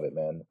 really love it,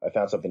 man. I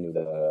found something new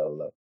that I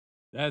love.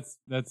 That's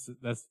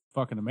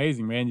fucking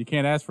amazing, man. You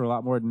can't ask for a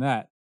lot more than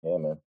that. Yeah,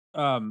 man.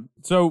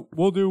 So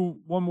we'll do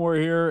one more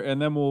here,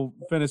 and then we'll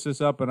finish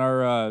this up in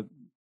our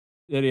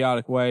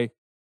idiotic way.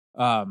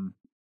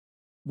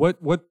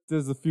 What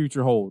does the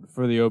future hold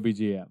for the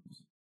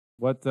OBGMs?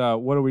 What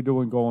are we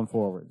doing going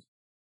forward?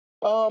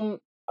 I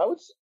would.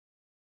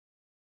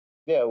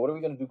 Yeah, what are we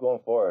going to do going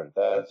forward?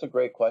 That's a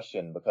great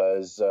question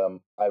because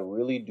I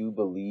really do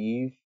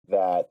believe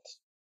that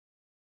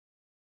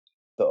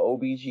the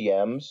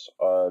OBGMs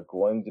are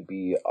going to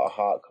be a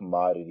hot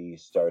commodity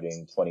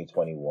starting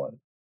 2021.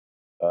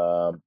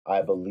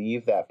 I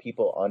believe that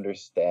people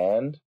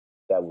understand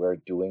that we're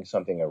doing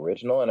something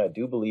original, and I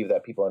do believe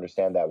that people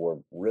understand that we're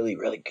really,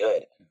 really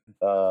good.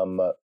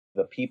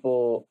 The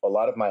people, a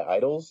lot of my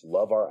idols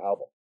love our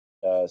album.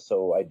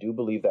 So I do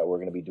believe that we're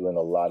going to be doing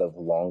a lot of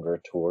longer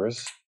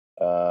tours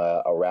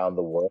around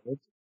the world.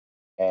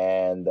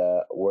 And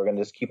we're going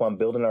to just keep on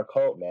building our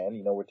cult, man.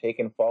 You know, we're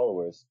taking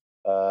followers.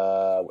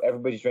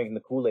 Everybody's drinking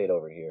the Kool-Aid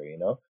over here, you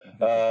know?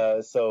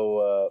 And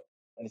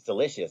it's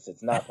delicious.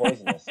 It's not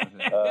poisonous.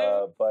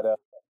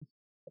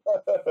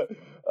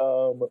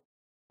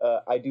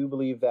 I do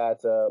believe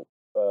that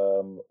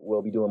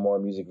we'll be doing more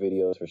music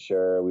videos for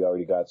sure. We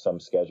already got some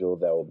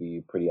scheduled that will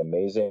be pretty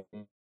amazing.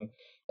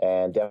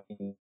 And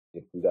definitely,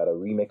 we got a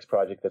remix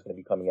project that's going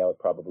to be coming out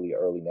probably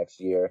early next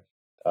year.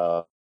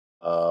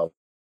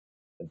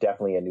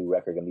 Definitely a new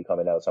record going to be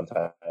coming out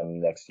sometime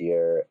next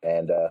year.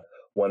 And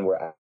when we're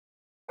out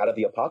of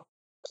the apocalypse,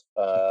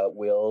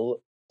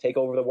 we'll take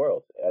over the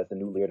world as the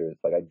new leaders.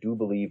 Like, I do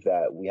believe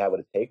that we have what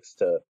it takes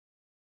to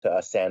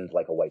ascend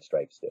like a white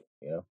stripe stick,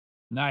 you know?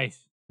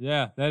 Nice.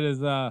 Yeah, that is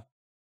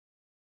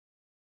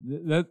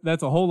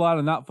that's a whole lot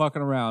of not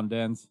fucking around,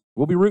 Dens.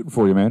 We'll be rooting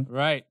for you, man.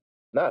 Right.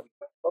 Not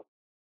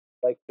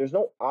like there's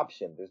no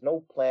option. There's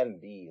no plan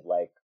B.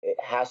 Like, it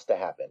has to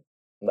happen.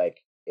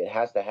 Like, it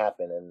has to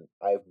happen. And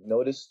I've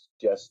noticed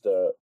just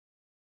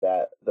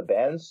that the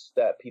bands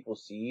that people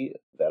see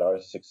that are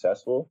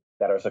successful,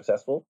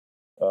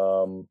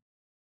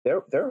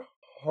 they're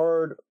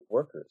hard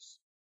workers.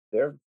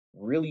 They're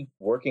really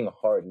working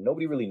hard.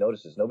 Nobody really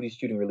notices. Nobody's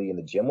shooting really in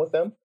the gym with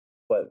them,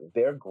 but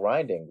they're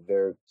grinding.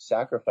 They're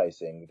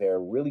sacrificing. They're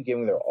really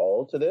giving their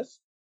all to this.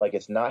 Like,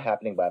 it's not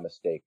happening by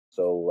mistake.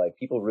 So, like,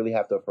 people really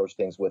have to approach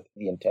things with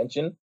the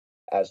intention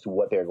as to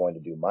what they're going to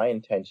do. My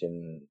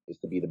intention is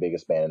to be the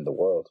biggest band in the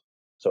world.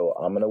 So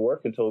I'm going to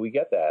work until we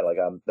get that. Like,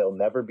 there'll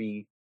never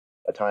be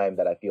a time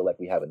that I feel like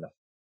we have enough,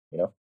 you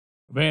know?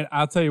 Man,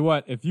 I'll tell you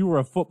what, if you were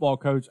a football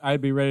coach,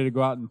 I'd be ready to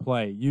go out and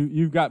play.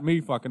 You've got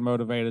me fucking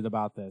motivated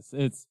about this.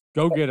 It's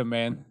go get him,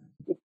 man.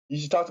 You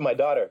should talk to my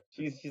daughter.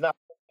 She's not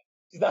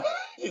feeling that.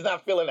 She's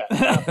not feeling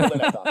that.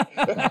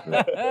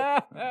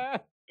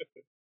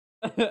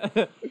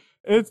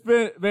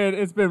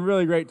 It's been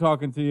really great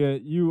talking to you.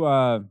 You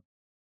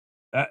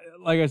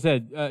like I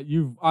said,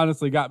 you've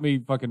honestly got me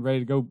fucking ready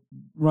to go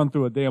run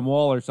through a damn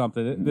wall or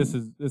something. This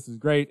is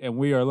great, and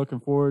we are looking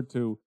forward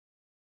to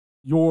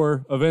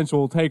your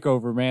eventual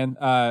takeover, man.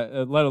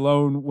 Let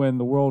alone when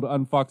the world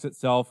unfucks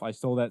itself. I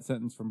stole that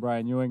sentence from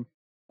Brian Ewing.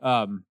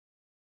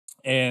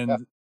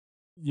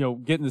 You know,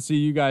 getting to see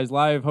you guys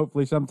live,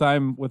 hopefully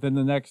sometime within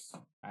the next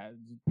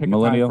pick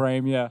millennial a time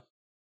frame. Yeah.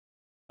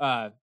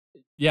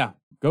 Yeah.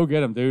 Go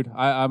get him, dude.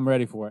 I'm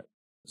ready for it.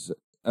 So,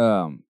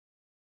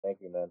 Thank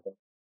you, man.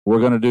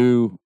 we're gonna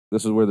do.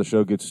 This is where the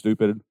show gets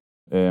stupid,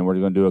 and we're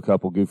gonna do a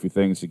couple goofy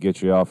things to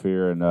get you off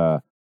here and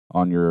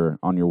on your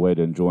way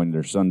to enjoying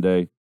their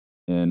Sunday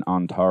in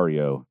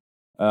Ontario.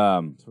 Is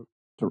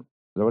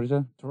that what he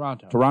said?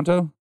 Toronto.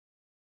 Toronto?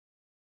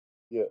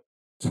 Yeah.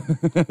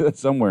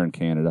 Somewhere in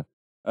Canada.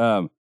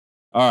 All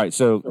right,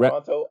 so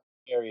Toronto,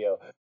 Ontario.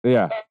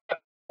 yeah.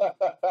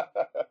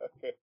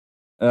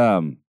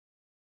 Okay.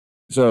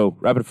 So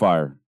rapid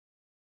fire.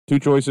 2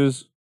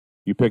 choices.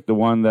 You pick the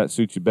one that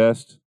suits you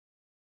best.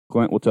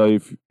 Clint will tell you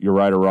if you're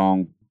right or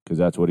wrong because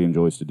that's what he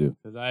enjoys to do.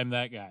 Because I'm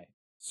that guy.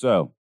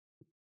 So,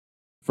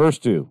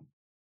 first 2.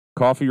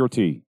 Coffee or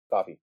tea?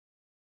 Coffee.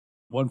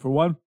 1 for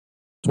 1.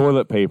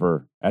 Toilet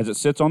paper as it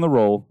sits on the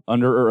roll,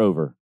 under or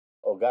over?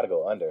 Oh, gotta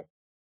go under.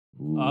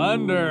 Ooh,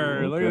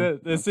 Under. Look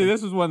at it. See,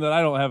 this is one that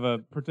I don't have a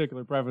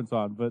particular preference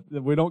on, but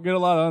we don't get a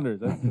lot of unders.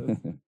 That's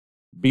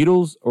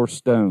Beatles or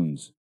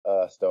Stones?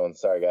 Stones.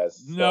 Sorry, guys.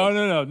 Stones.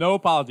 No. No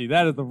apology.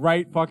 That is the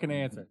right fucking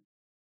answer.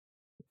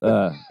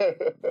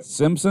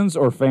 Simpsons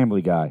or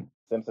Family Guy?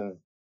 Simpsons.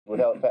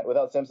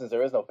 Without Simpsons,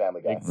 there is no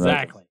Family Guy.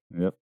 Exactly.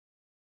 Right. Yep.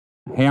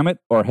 Hammett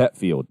or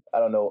Hetfield? I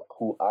don't know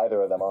who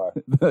either of them are.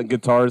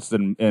 Guitarist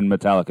in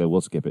Metallica.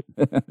 We'll skip it.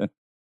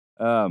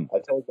 I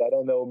told you I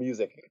don't know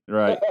music.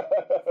 Right.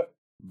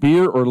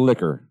 Beer or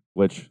liquor,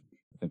 which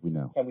I think we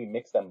know. Can we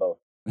mix them both?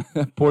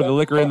 Pour the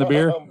liquor in the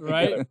beer.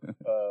 Right.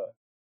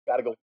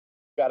 Gotta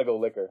go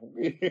liquor.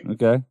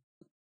 Okay.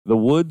 The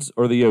woods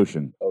or the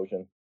ocean?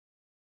 Ocean.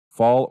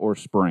 Fall or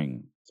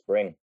spring?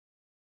 Spring.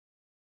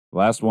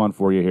 Last one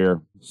for you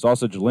here.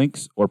 Sausage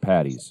links or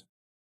patties?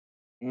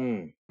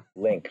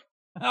 Link.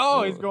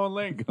 Oh, he's going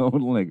Link.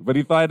 Going link. But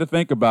he thought to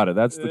think about it.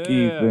 That's the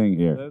key thing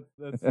here.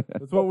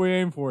 That's what we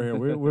aim for here.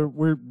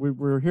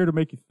 We're here to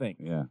make you think.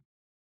 Yeah.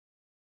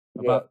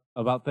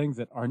 About things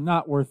that are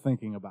not worth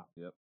thinking about.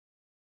 Yep.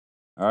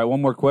 All right,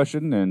 one more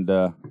question, and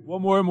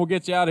one more, and we'll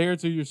get you out of here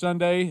to your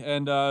Sunday.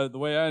 And the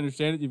way I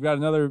understand it, you've got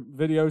another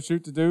video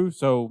shoot to do,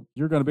 so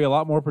you're going to be a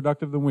lot more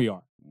productive than we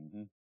are.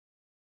 Mm-hmm.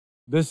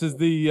 This is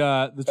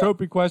the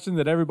trophy question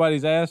that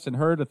everybody's asked and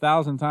heard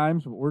 1,000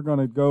 times, but we're going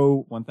to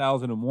go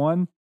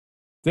 1,001.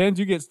 Dan,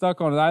 you get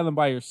stuck on an island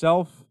by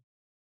yourself,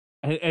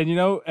 and you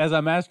know, as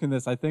I'm asking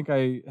this, I think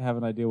I have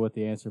an idea what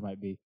the answer might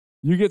be.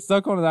 You get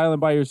stuck on an island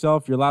by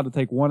yourself. You're allowed to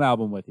take one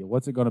album with you.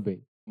 What's it going to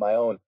be? My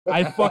own.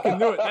 I fucking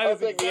knew it. That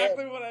is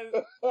exactly what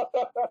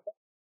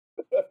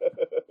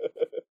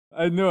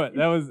I knew it.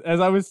 That was, as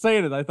I was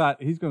saying it, I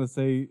thought he's going to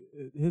say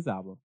his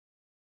album.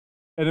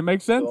 And it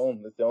makes sense.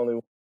 It's the only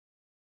one.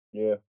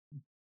 Yeah.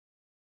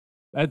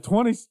 At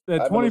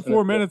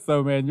 24 minutes,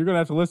 though, man, you're going to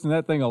have to listen to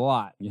that thing a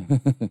lot. Yeah.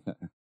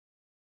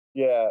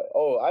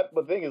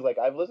 The thing is, like,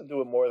 I've listened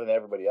to it more than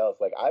everybody else.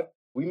 Like,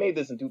 we made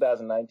this in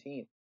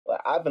 2019. Like,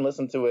 I've been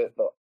listening to it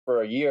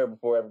for a year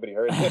before everybody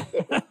heard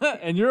it.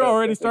 And you're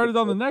already started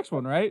on the next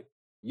one, right?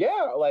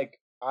 Yeah, like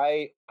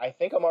I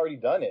think I'm already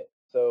done it.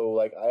 So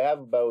like I have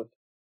about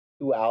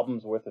 2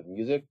 albums worth of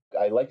music.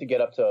 I like to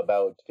get up to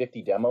about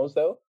 50 demos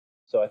though.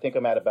 So I think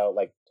I'm at about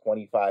like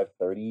 25,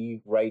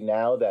 30 right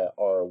now that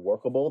are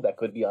workable, that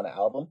could be on an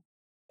album.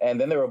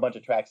 And then there were a bunch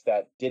of tracks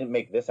that didn't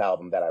make this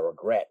album that I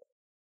regret.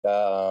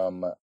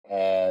 And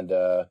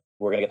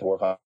we're gonna get to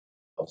work on.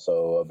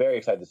 So very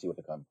excited to see what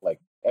to come. Like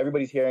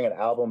everybody's hearing an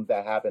album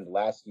that happened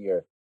last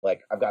year.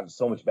 Like I've gotten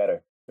so much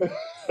better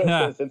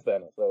since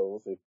then. So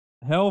we'll see.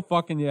 Hell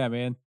fucking yeah,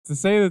 man. To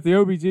say that the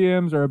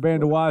OBGMs are a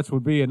band to watch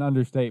would be an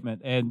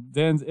understatement. And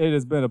Denz, it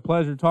has been a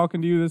pleasure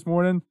talking to you this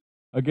morning.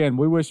 Again,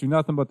 we wish you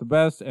nothing but the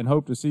best and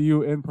hope to see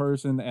you in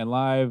person and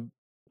live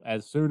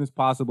as soon as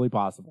possibly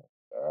possible.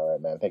 All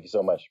right, man. Thank you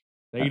so much.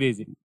 Take it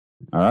easy.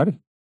 All righty.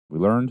 We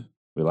learned.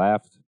 We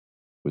laughed.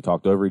 We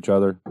talked over each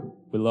other.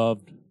 We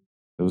loved.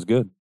 It was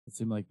good. It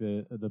seemed like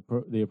the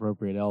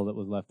appropriate L that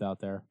was left out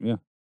there. Yeah.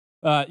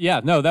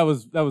 No, that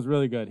was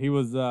really good. He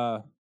was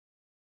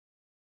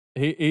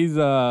he's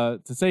to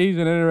say he's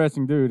an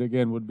interesting dude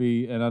again would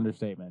be an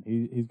understatement.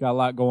 He's got a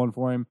lot going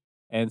for him,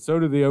 and so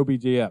do the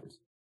OBGMs.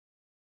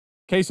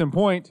 Case in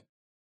point,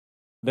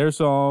 their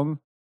song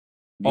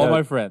 "All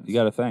My Friends." You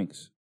got to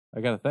thanks. I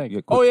got to thank.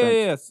 Oh yeah,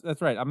 yes,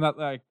 that's right. I'm not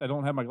like I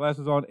don't have my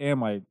glasses on, and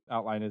my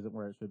outline isn't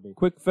where it should be.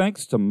 Quick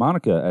thanks to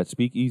Monica at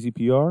Speakeasy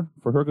PR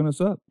for hooking us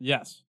up.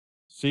 Yes,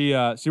 she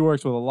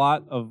works with a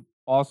lot of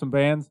awesome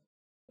bands.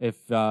 If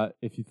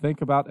you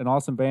think about an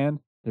awesome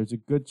band, there's a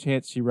good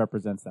chance she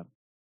represents them.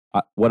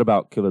 What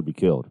about Killer Be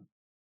Killed?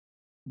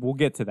 We'll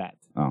get to that.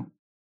 Oh.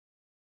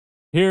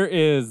 Here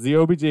is the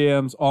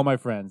OBGMs, All My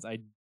Friends. I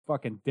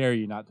fucking dare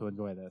you not to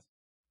enjoy this.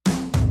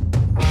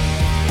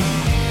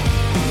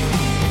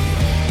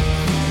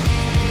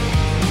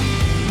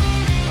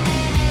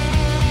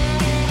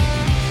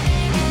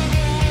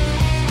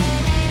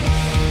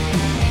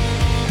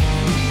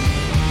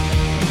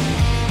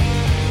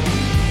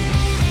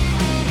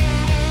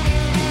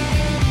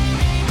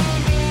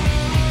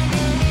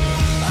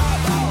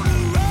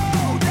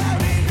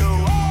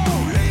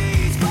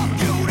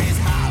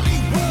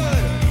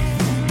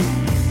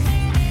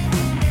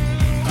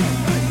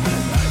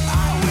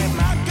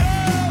 My girl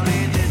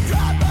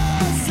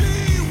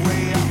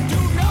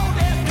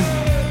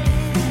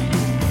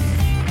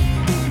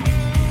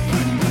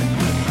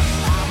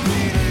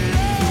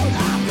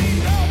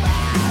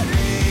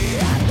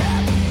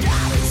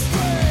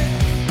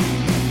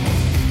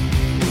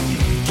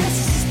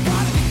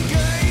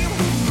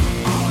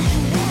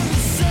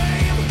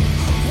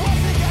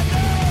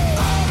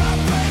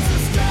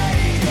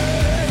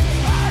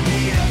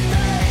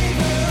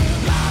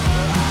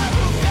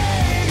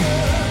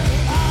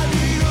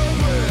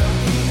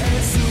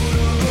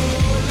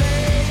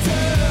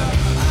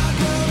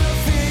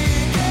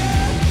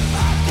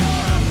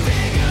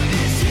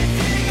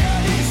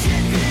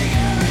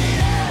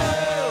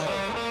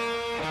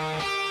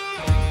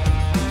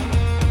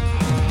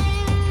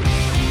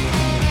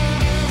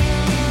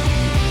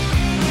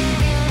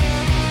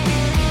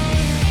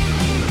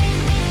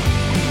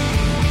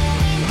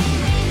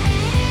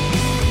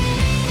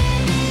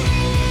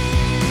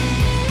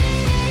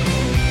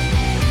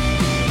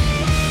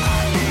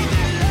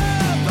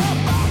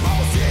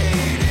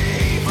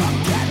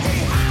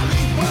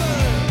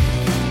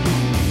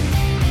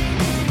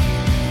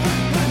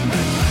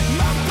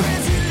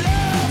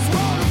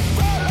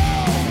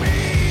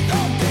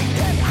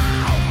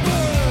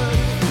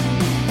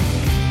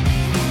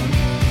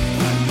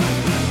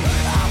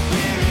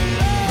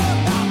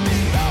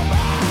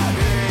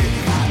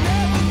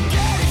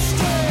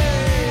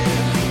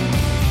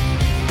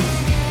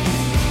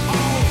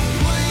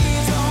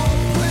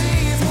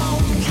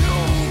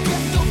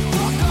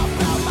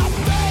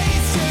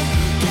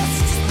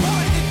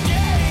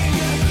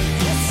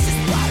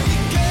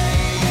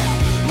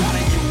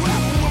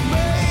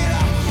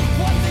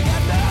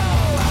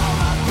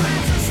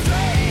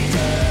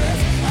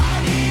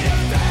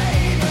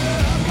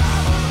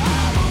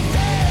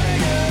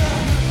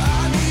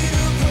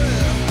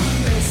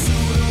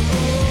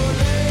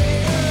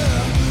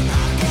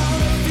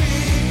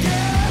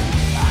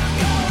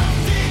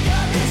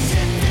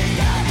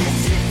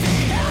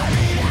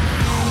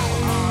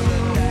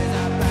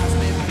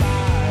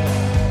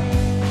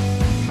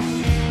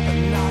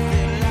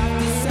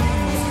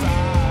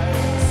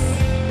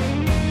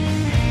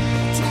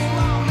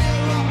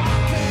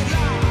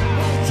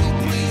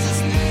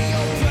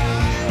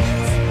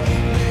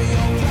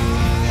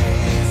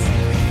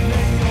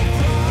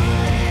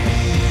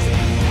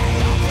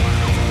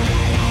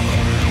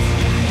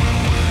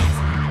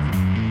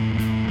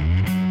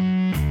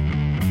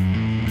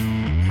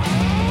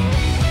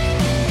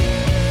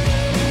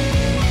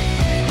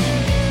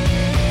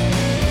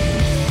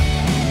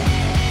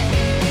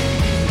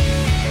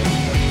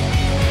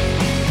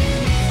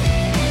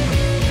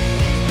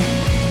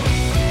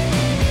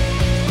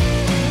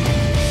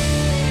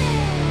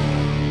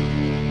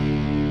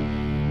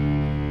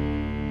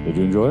Did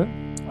you enjoy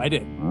it? I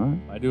did. All right.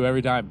 I do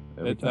every time.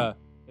 Every time.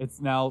 It's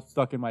now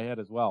stuck in my head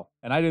as well.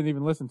 And I didn't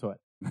even listen to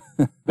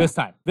it. This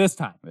time.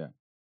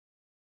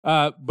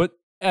 Yeah. But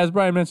as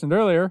Brian mentioned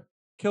earlier,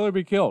 Killer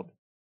Be Killed.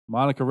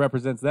 Monica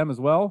represents them as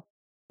well.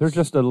 They're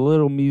just a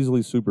little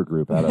measly super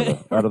group out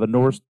of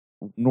the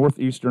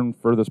northeastern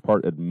furthest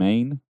part of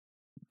Maine.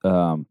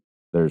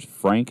 There's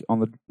Frank on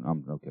the.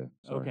 Okay.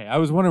 Sorry. Okay, I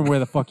was wondering where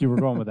the fuck you were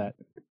going with that.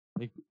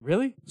 Like,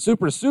 really?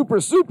 Super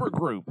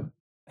group.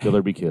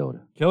 Killer Be Killed.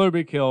 Killer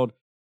Be Killed.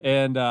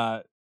 And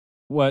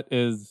what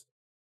is.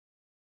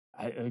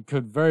 It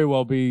could very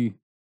well be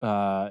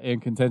in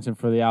contention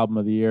for the album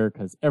of the year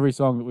because every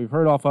song that we've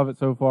heard off of it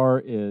so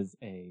far is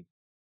a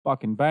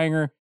fucking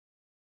banger.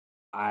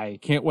 I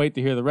can't wait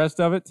to hear the rest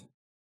of it.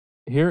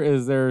 Here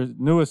is their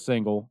newest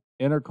single,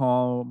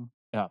 Intercom.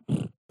 Yeah.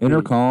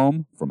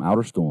 Intercom from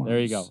Outer Storms. There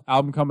you go.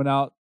 Album coming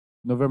out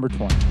November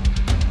 20th.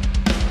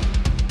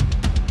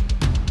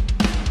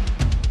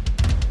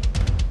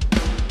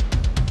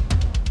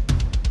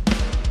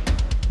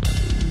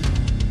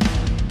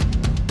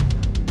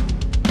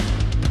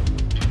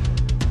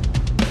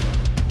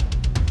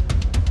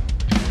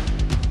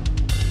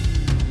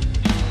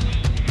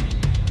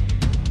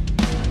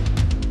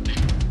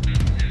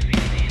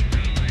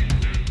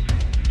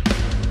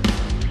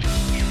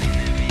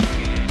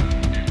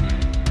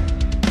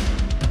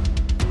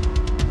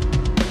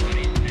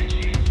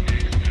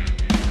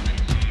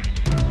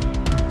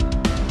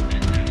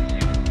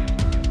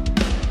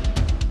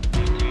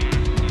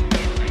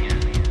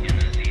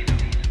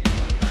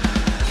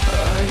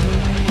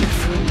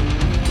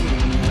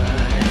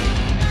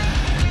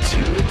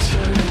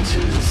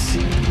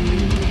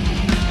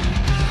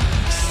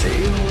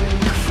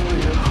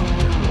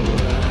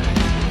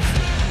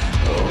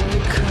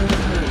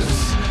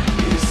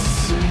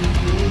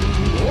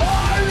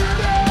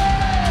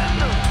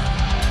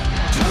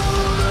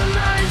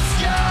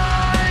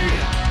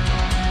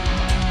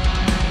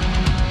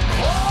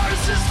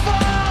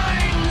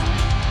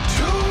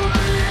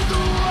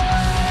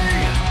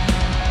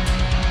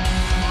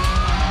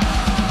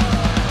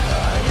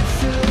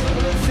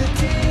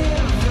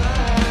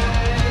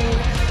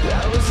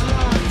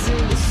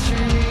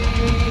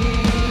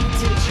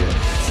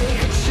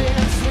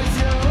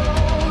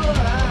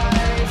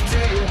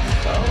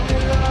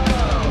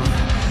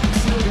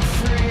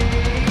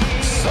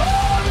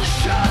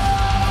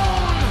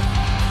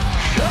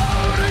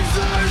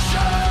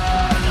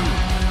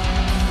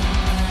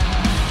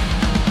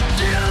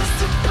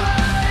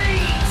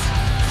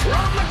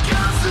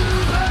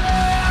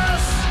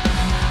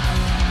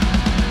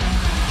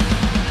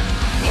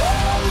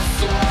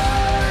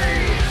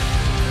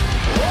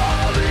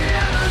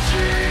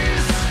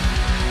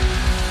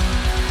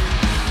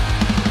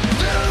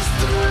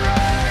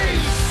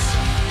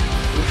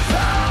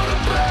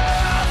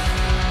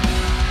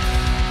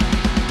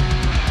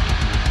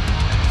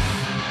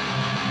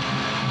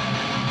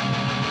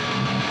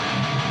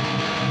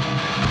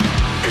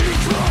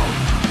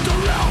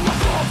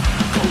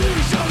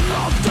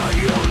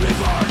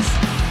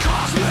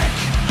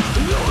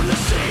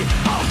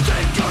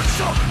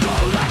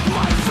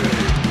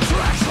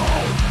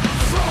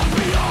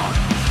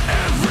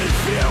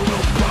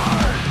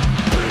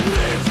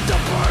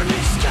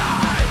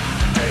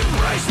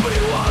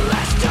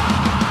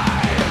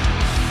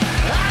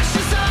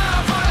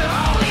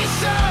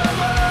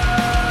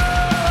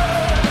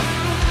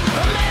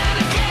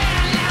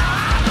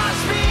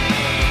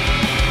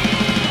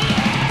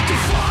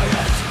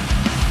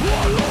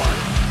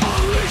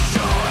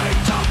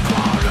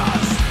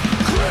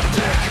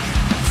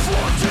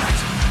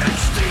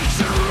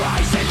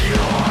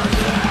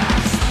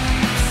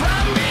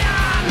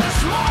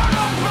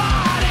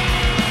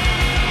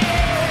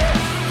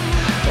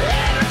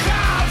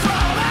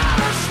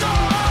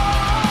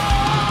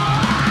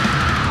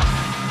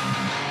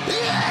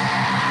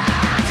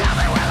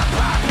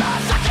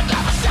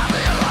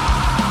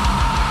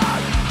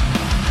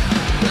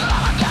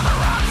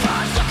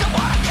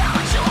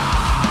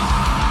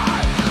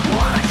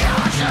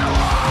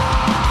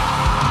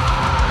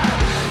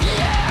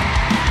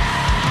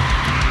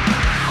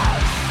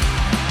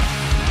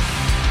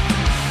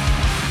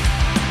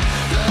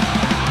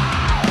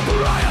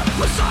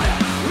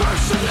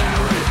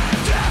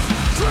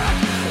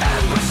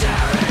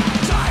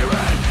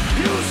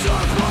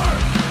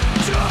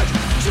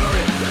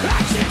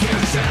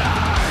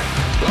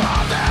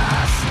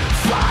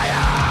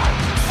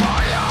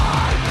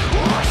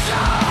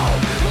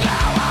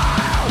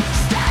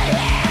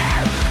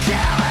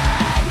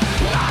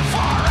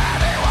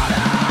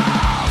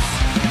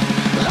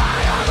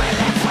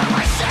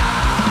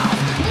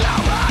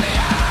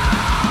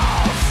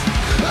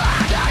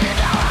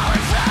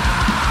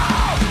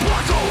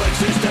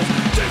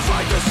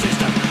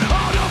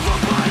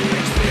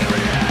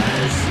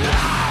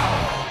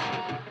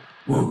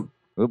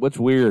 What's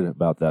weird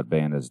about that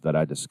band is that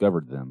I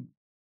discovered them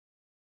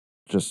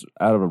just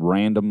out of a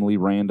random,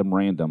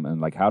 and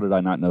like, how did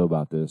I not know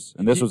about this?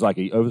 And this was like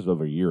it was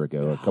over a year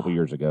ago, a couple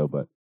years ago,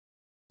 but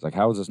it's like,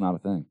 how is this not a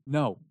thing?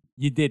 No,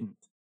 you didn't.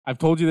 I've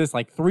told you this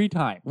like 3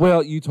 times.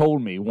 Well, you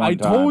told me one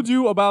time. I told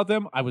you about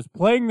them. I was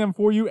playing them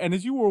for you. And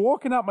as you were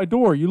walking out my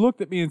door, you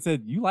looked at me and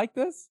said, you like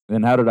this?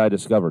 Then how did I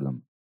discover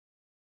them?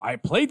 I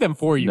played them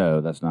for you.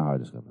 No, that's not how I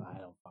discovered them. I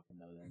don't fucking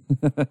know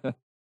that.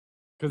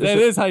 Because that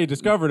is how you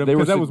discovered them.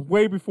 Because that was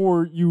way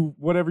before you,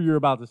 whatever you're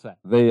about to say.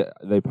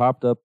 They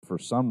popped up for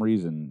some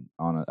reason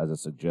as a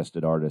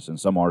suggested artist, and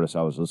some artist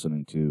I was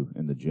listening to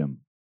in the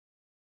gym.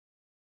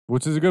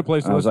 Which is a good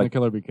place to listen to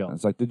Killer Be Killed.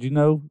 It's like, did you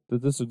know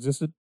that this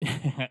existed?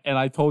 And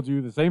I told you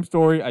the same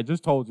story I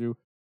just told you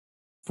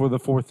for the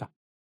 4th time.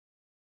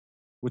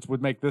 Which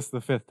would make this the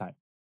 5th time.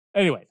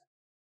 Anyways,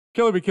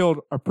 Killer Be Killed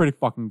are pretty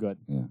fucking good.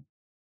 Yeah.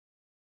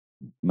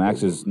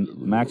 Max's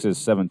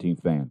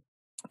 17th band.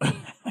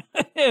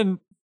 And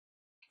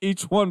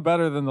each one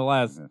better than the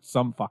last,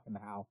 some fucking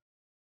how.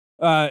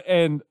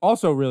 And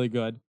also really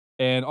good.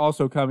 And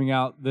also coming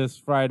out this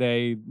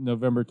Friday,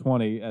 November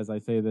 20, as I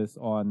say this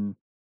on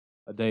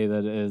a day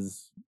that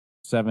is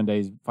 5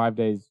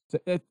 days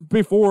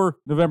before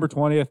November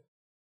 20th.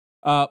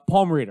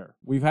 Palm Reader.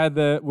 We've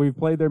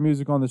played their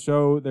music on the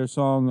show, their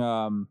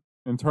song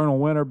Internal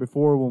Winter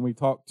before when we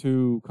talked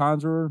to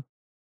Conjurer.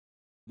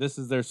 This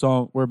is their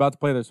song. We're about to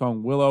play their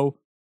song Willow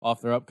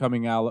off their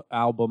upcoming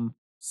album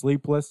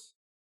Sleepless.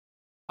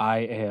 I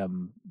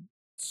am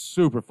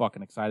super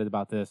fucking excited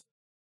about this.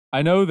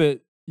 I know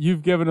that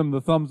you've given them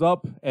the thumbs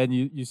up and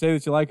you say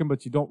that you like them,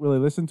 but you don't really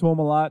listen to them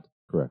a lot.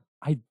 Correct.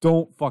 I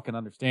don't fucking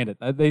understand it.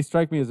 They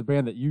strike me as a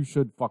band that you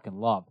should fucking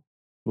love.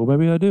 Well,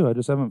 maybe I do. I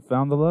just haven't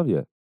found the love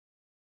yet.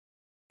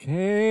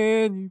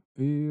 Can you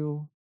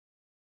feel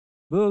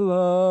the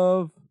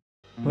love?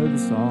 Play the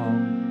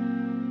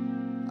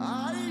song.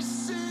 I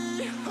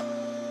see her.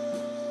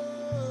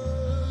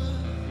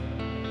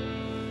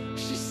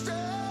 She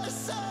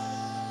stares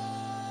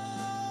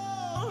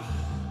out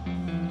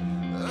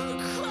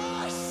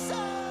across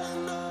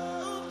and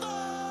over.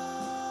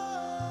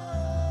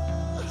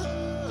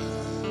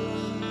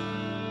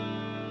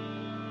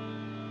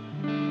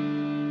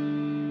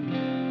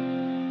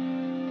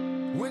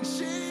 When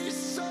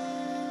she's sold,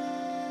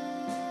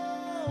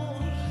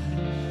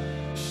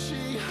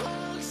 she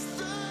hugs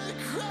the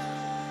ground.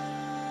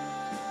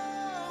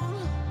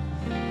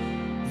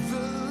 The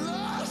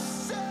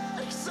lost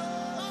sex of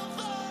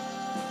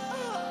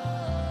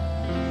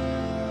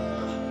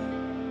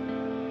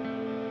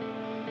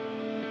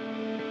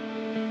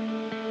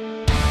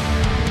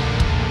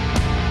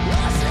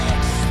was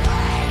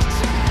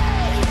expected.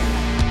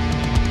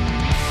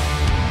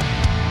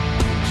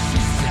 She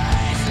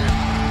stays low.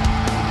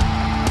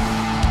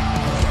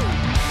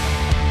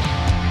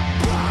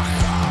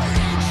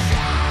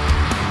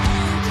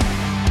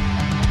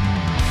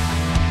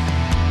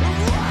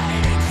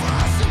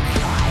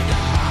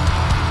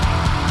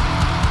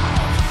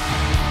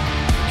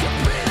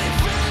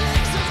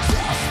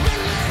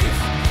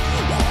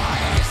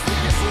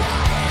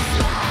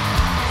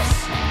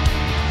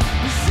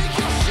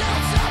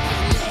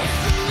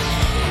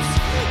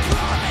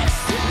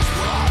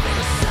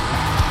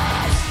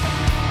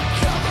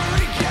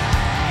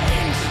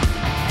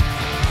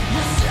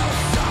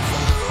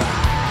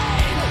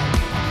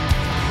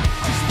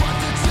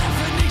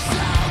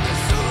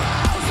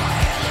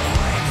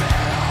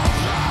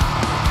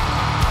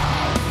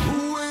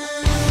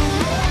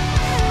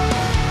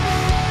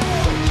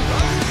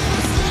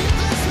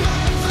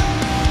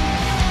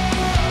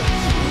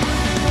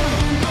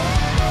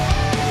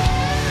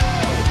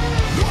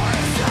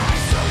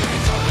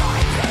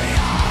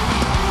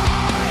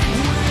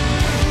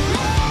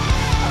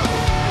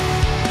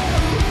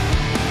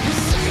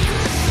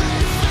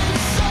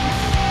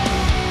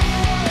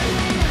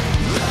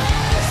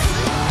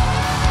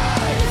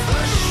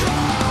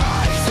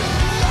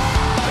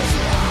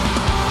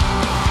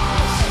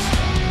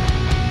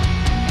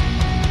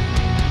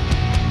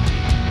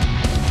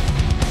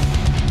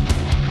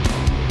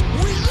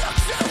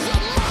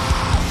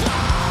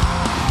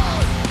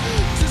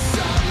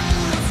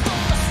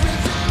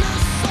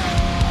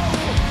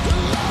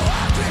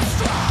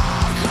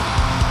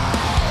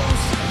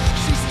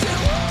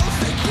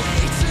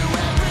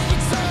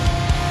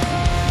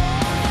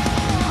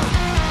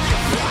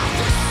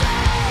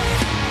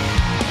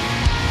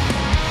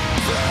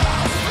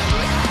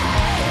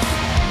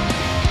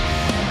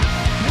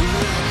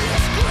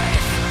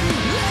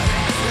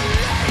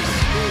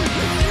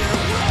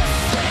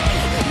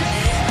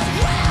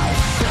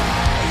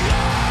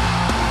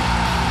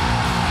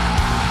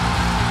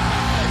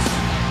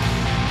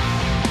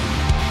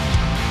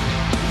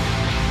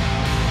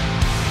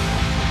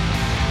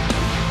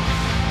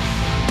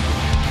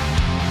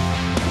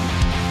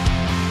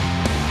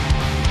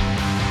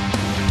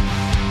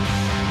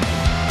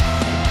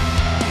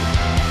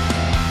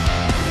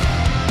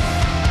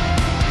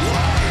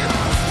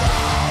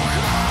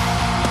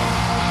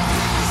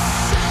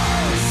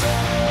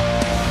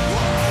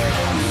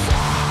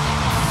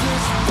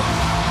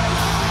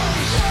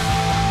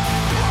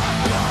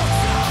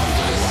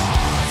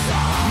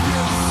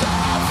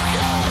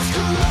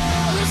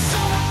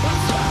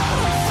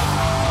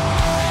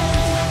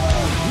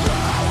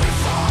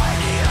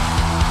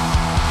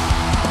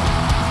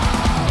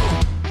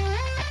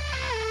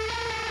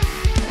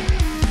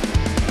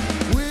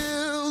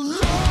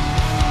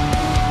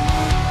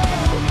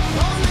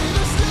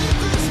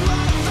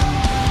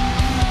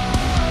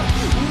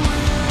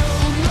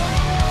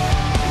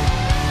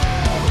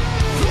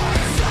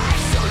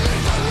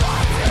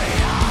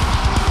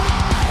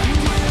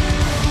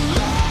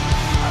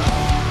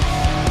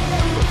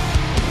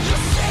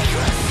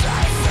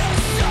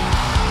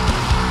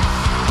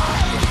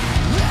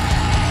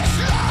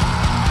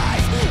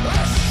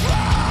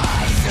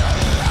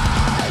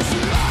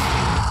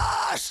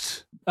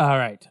 All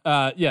right.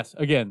 Yes.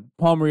 Again,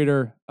 Palm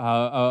Reader,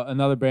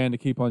 another band to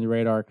keep on your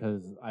radar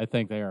because I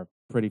think they are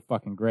pretty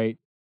fucking great.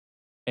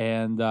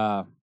 And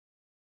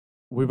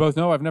we both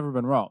know I've never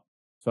been wrong.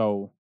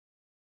 So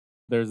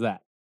there's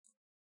that.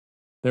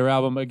 Their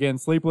album, again,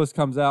 Sleepless,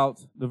 comes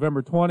out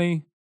November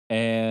 20.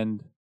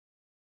 And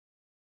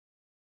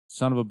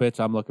son of a bitch,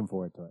 I'm looking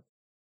forward to it.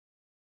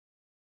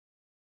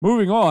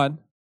 Moving on,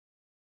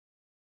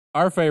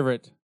 our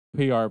favorite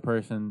PR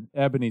person,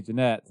 Ebony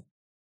Jeanette,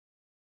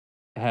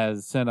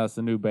 has sent us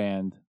a new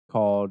band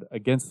called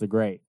Against the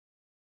Grain.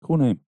 Cool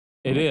name.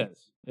 It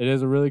is. It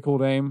is a really cool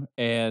name.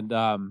 And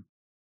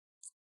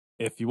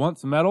if you want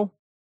some metal,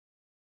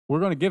 we're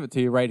going to give it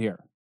to you right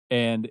here.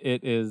 And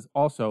it is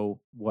also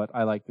what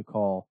I like to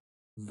call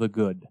the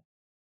good.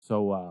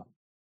 So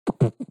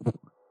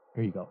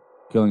here you go.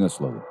 Killing us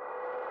slowly.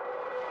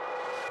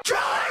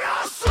 Killing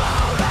us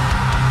slowly.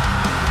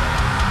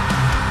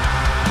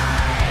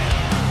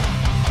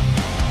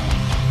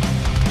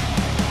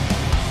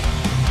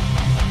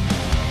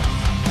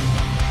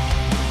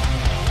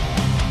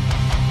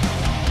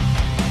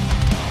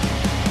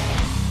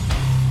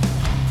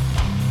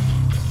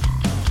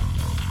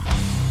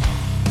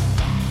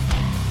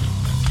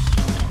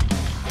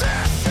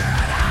 This shit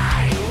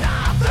ain't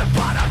nothing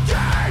but a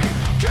game.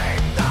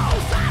 Keep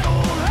those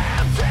idle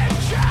hands in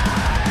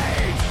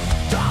chains.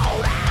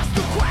 Don't ask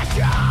the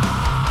question,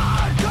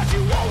 'cause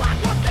you won't like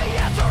what the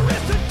answer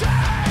is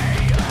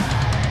today.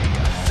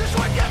 Just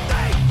when you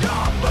think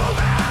you're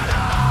moving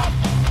up,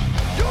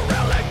 you're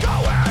really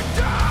going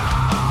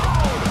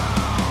down.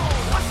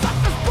 A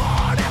sucker's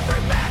born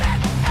every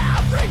minute,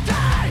 every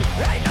day.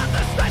 Ain't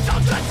nothing special,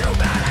 just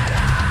humanity.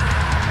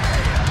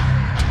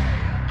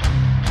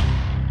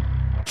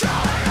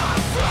 Killing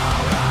us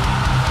slowly.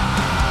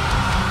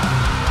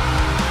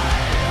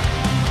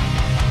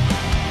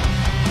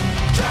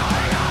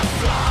 Killing us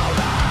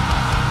slowly.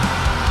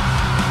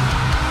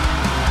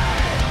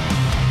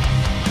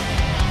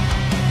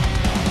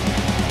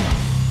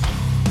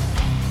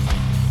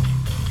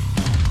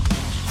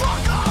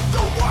 Fuck up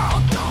the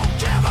world, don't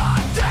give a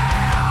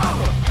damn.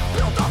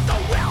 Build up the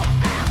will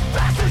as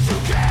fast as you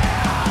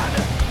can.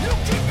 You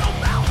keep your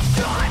mouth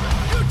shut,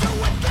 you do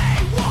what they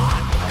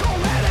want. Go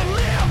ahead and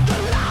live the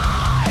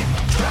life.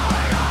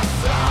 Killing us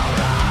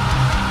slowly.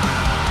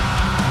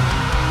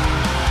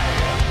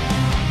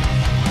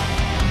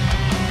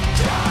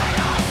 Killing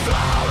us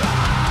slowly.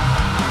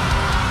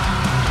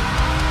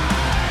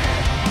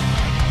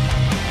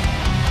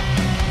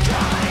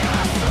 Killing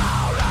us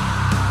slowly.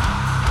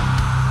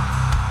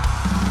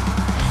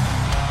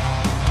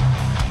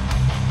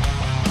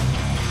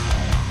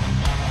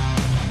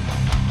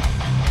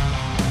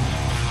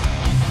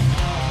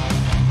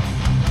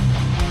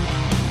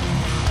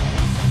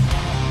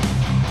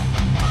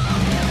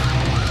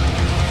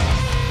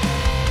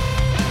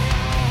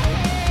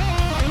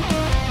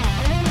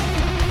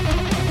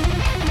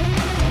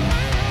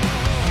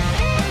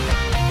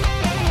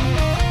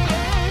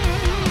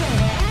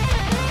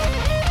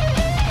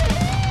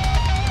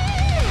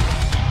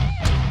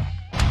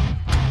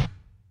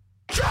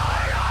 Killing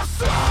us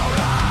slowly.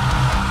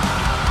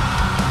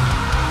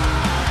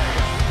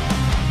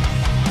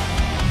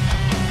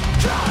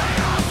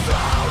 Killing us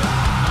slowly.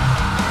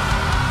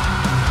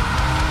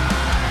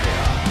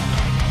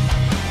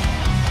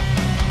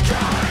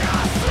 Killing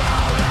us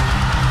slowly.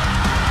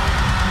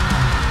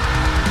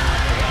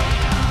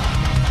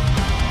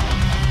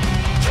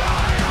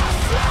 Killing us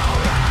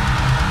slowly.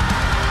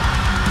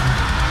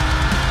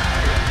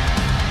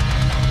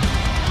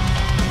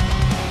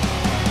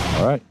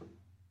 All right.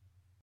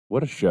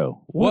 What a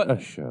show. What a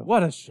show.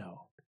 What a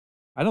show.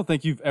 I don't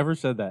think you've ever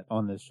said that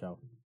on this show.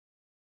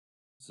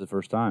 It's the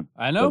first time.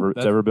 I know.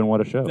 It's ever been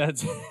what a show.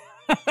 That's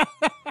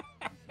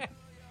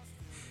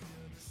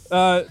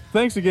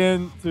thanks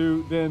again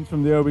to Den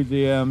from the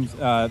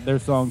OBGMs. Their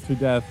song To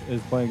Death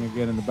is playing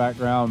again in the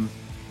background.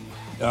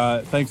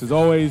 Thanks as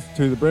always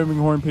to the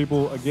Birmingham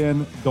people.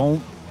 Again,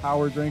 don't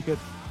power drink it.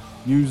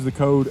 Use the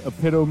code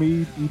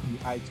EPITOMEAD,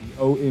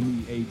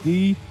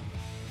 EPITOMEAD,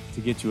 to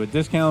get you a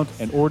discount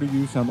and order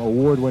you some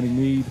award-winning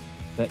mead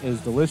that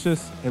is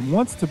delicious and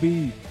wants to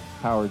be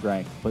power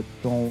drank, but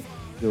don't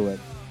do it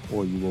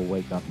or you will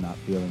wake up not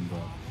feeling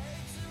good.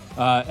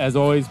 As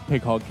always,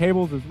 Pig Hog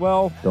cables as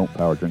well. Don't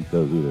power drink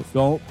those either.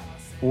 Don't,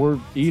 or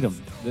eat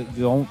them.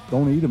 Don't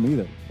eat them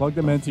either. Plug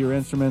them into your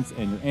instruments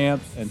and your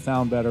amps and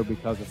sound better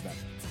because of that.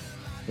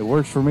 It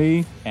works for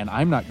me, and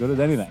I'm not good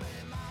at anything.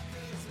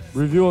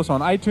 Review us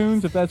on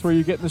iTunes if that's where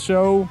you're getting the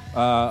show.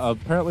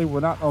 Apparently, we're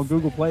not on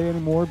Google Play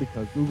anymore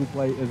because Google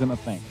Play isn't a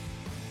thing.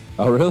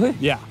 Oh, really?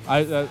 Yeah,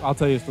 I'll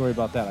tell you a story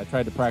about that. I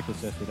tried to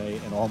practice yesterday,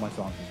 and all my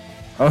songs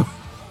Oh.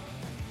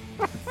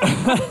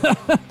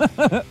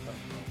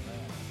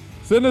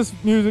 Send us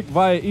music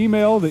via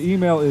email. The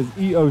email is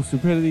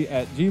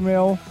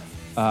eostupidity@gmail.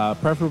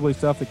 Preferably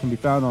stuff that can be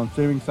found on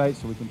streaming sites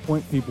so we can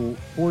point people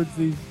towards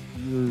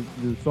your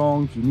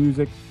songs, your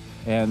music,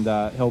 and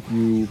help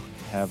you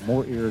have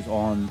more ears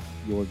on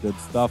your good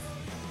stuff.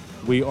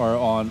 We are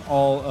on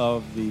all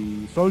of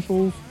the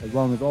socials, as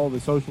long as all the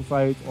social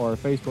sites are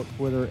Facebook,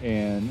 Twitter,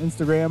 and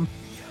Instagram.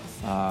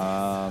 You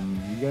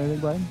got anything,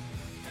 Brian?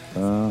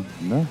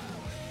 No.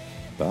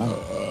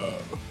 Bye.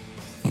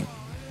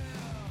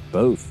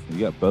 Both. You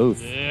got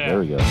both. Yeah. There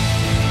we go.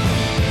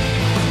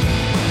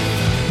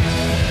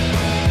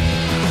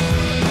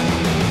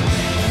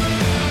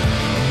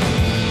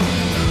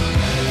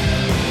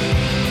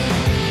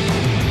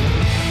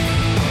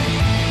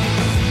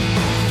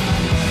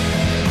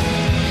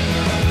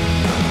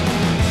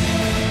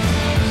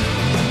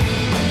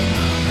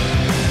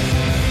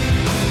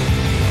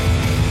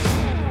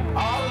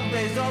 All the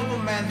days over,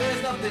 man,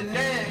 there's nothing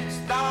next.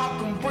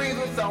 Stop and breathe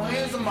without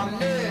hands on my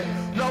neck.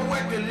 No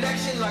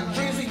recollection like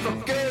dreams we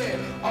forget.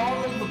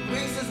 All of the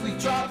pieces we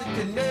tried to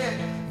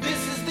connect. This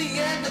is the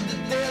end of the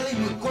daily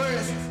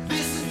regrets.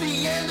 This is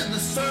the end of the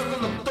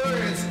circle of